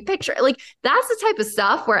sending me picture. Like that's the type of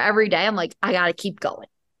stuff where every day I'm like, I got to keep going.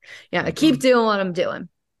 Yeah, I keep doing what I'm doing.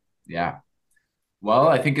 Yeah. Well,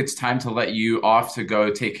 I think it's time to let you off to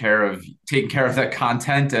go taking care of that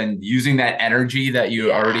content and using that energy that you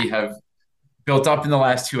Yeah. already have built up in the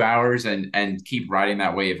last 2 hours and keep riding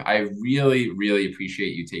that wave. I really, really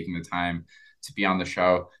appreciate you taking the time to be on the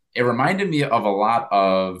show. It reminded me of a lot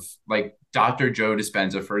of like Dr. Joe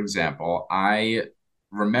Dispenza, for example. I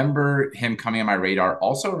remember him coming on my radar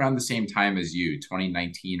also around the same time as you,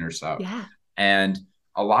 2019 or so. Yeah. And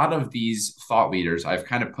a lot of these thought leaders, I've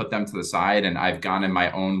kind of put them to the side and I've gone in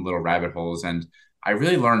my own little rabbit holes. And I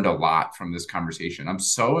really learned a lot from this conversation. I'm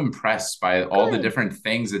so impressed by all the Good. different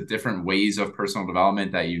things, the different ways of personal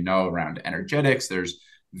development that you know around energetics. There's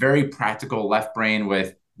very practical left brain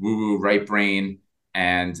with woo woo right brain,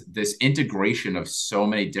 and this integration of so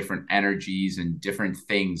many different energies and different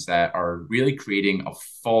things that are really creating a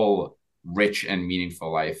full, rich, and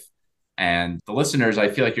meaningful life. And the listeners, I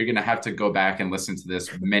feel like you're going to have to go back and listen to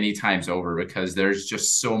this many times over because there's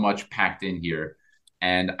just so much packed in here.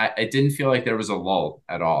 And I didn't feel like there was a lull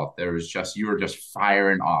at all. There was just, you were just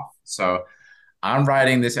firing off. So I'm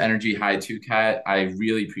riding this energy high too, Kat. I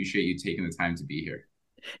really appreciate you taking the time to be here.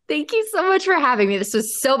 Thank you so much for having me. This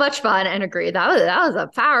was so much fun and agree. That was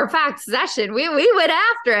a power packed session. We went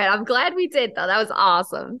after it. I'm glad we did though. That was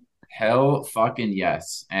awesome. Hell fucking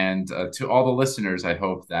yes. And to all the listeners, I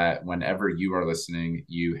hope that whenever you are listening,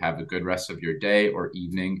 you have a good rest of your day or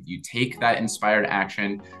evening. You take that inspired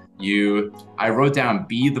action I wrote down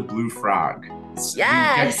be the blue frog.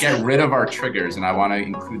 Yes. Get rid of our triggers, and I want to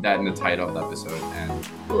include that in the title of the episode.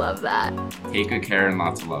 And Love that. take good care and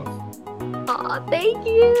lots of love. Aw, thank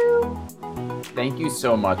you. Thank you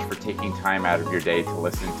so much for taking time out of your day to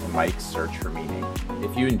listen to Mike's Search for Meaning.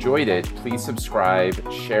 If you enjoyed it, please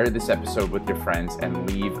subscribe, share this episode with your friends, and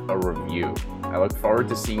leave a review. I look forward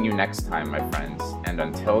to seeing you next time, my friends. And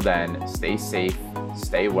until then, stay safe,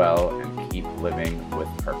 stay well, and keep living with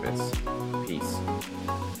purpose. Peace.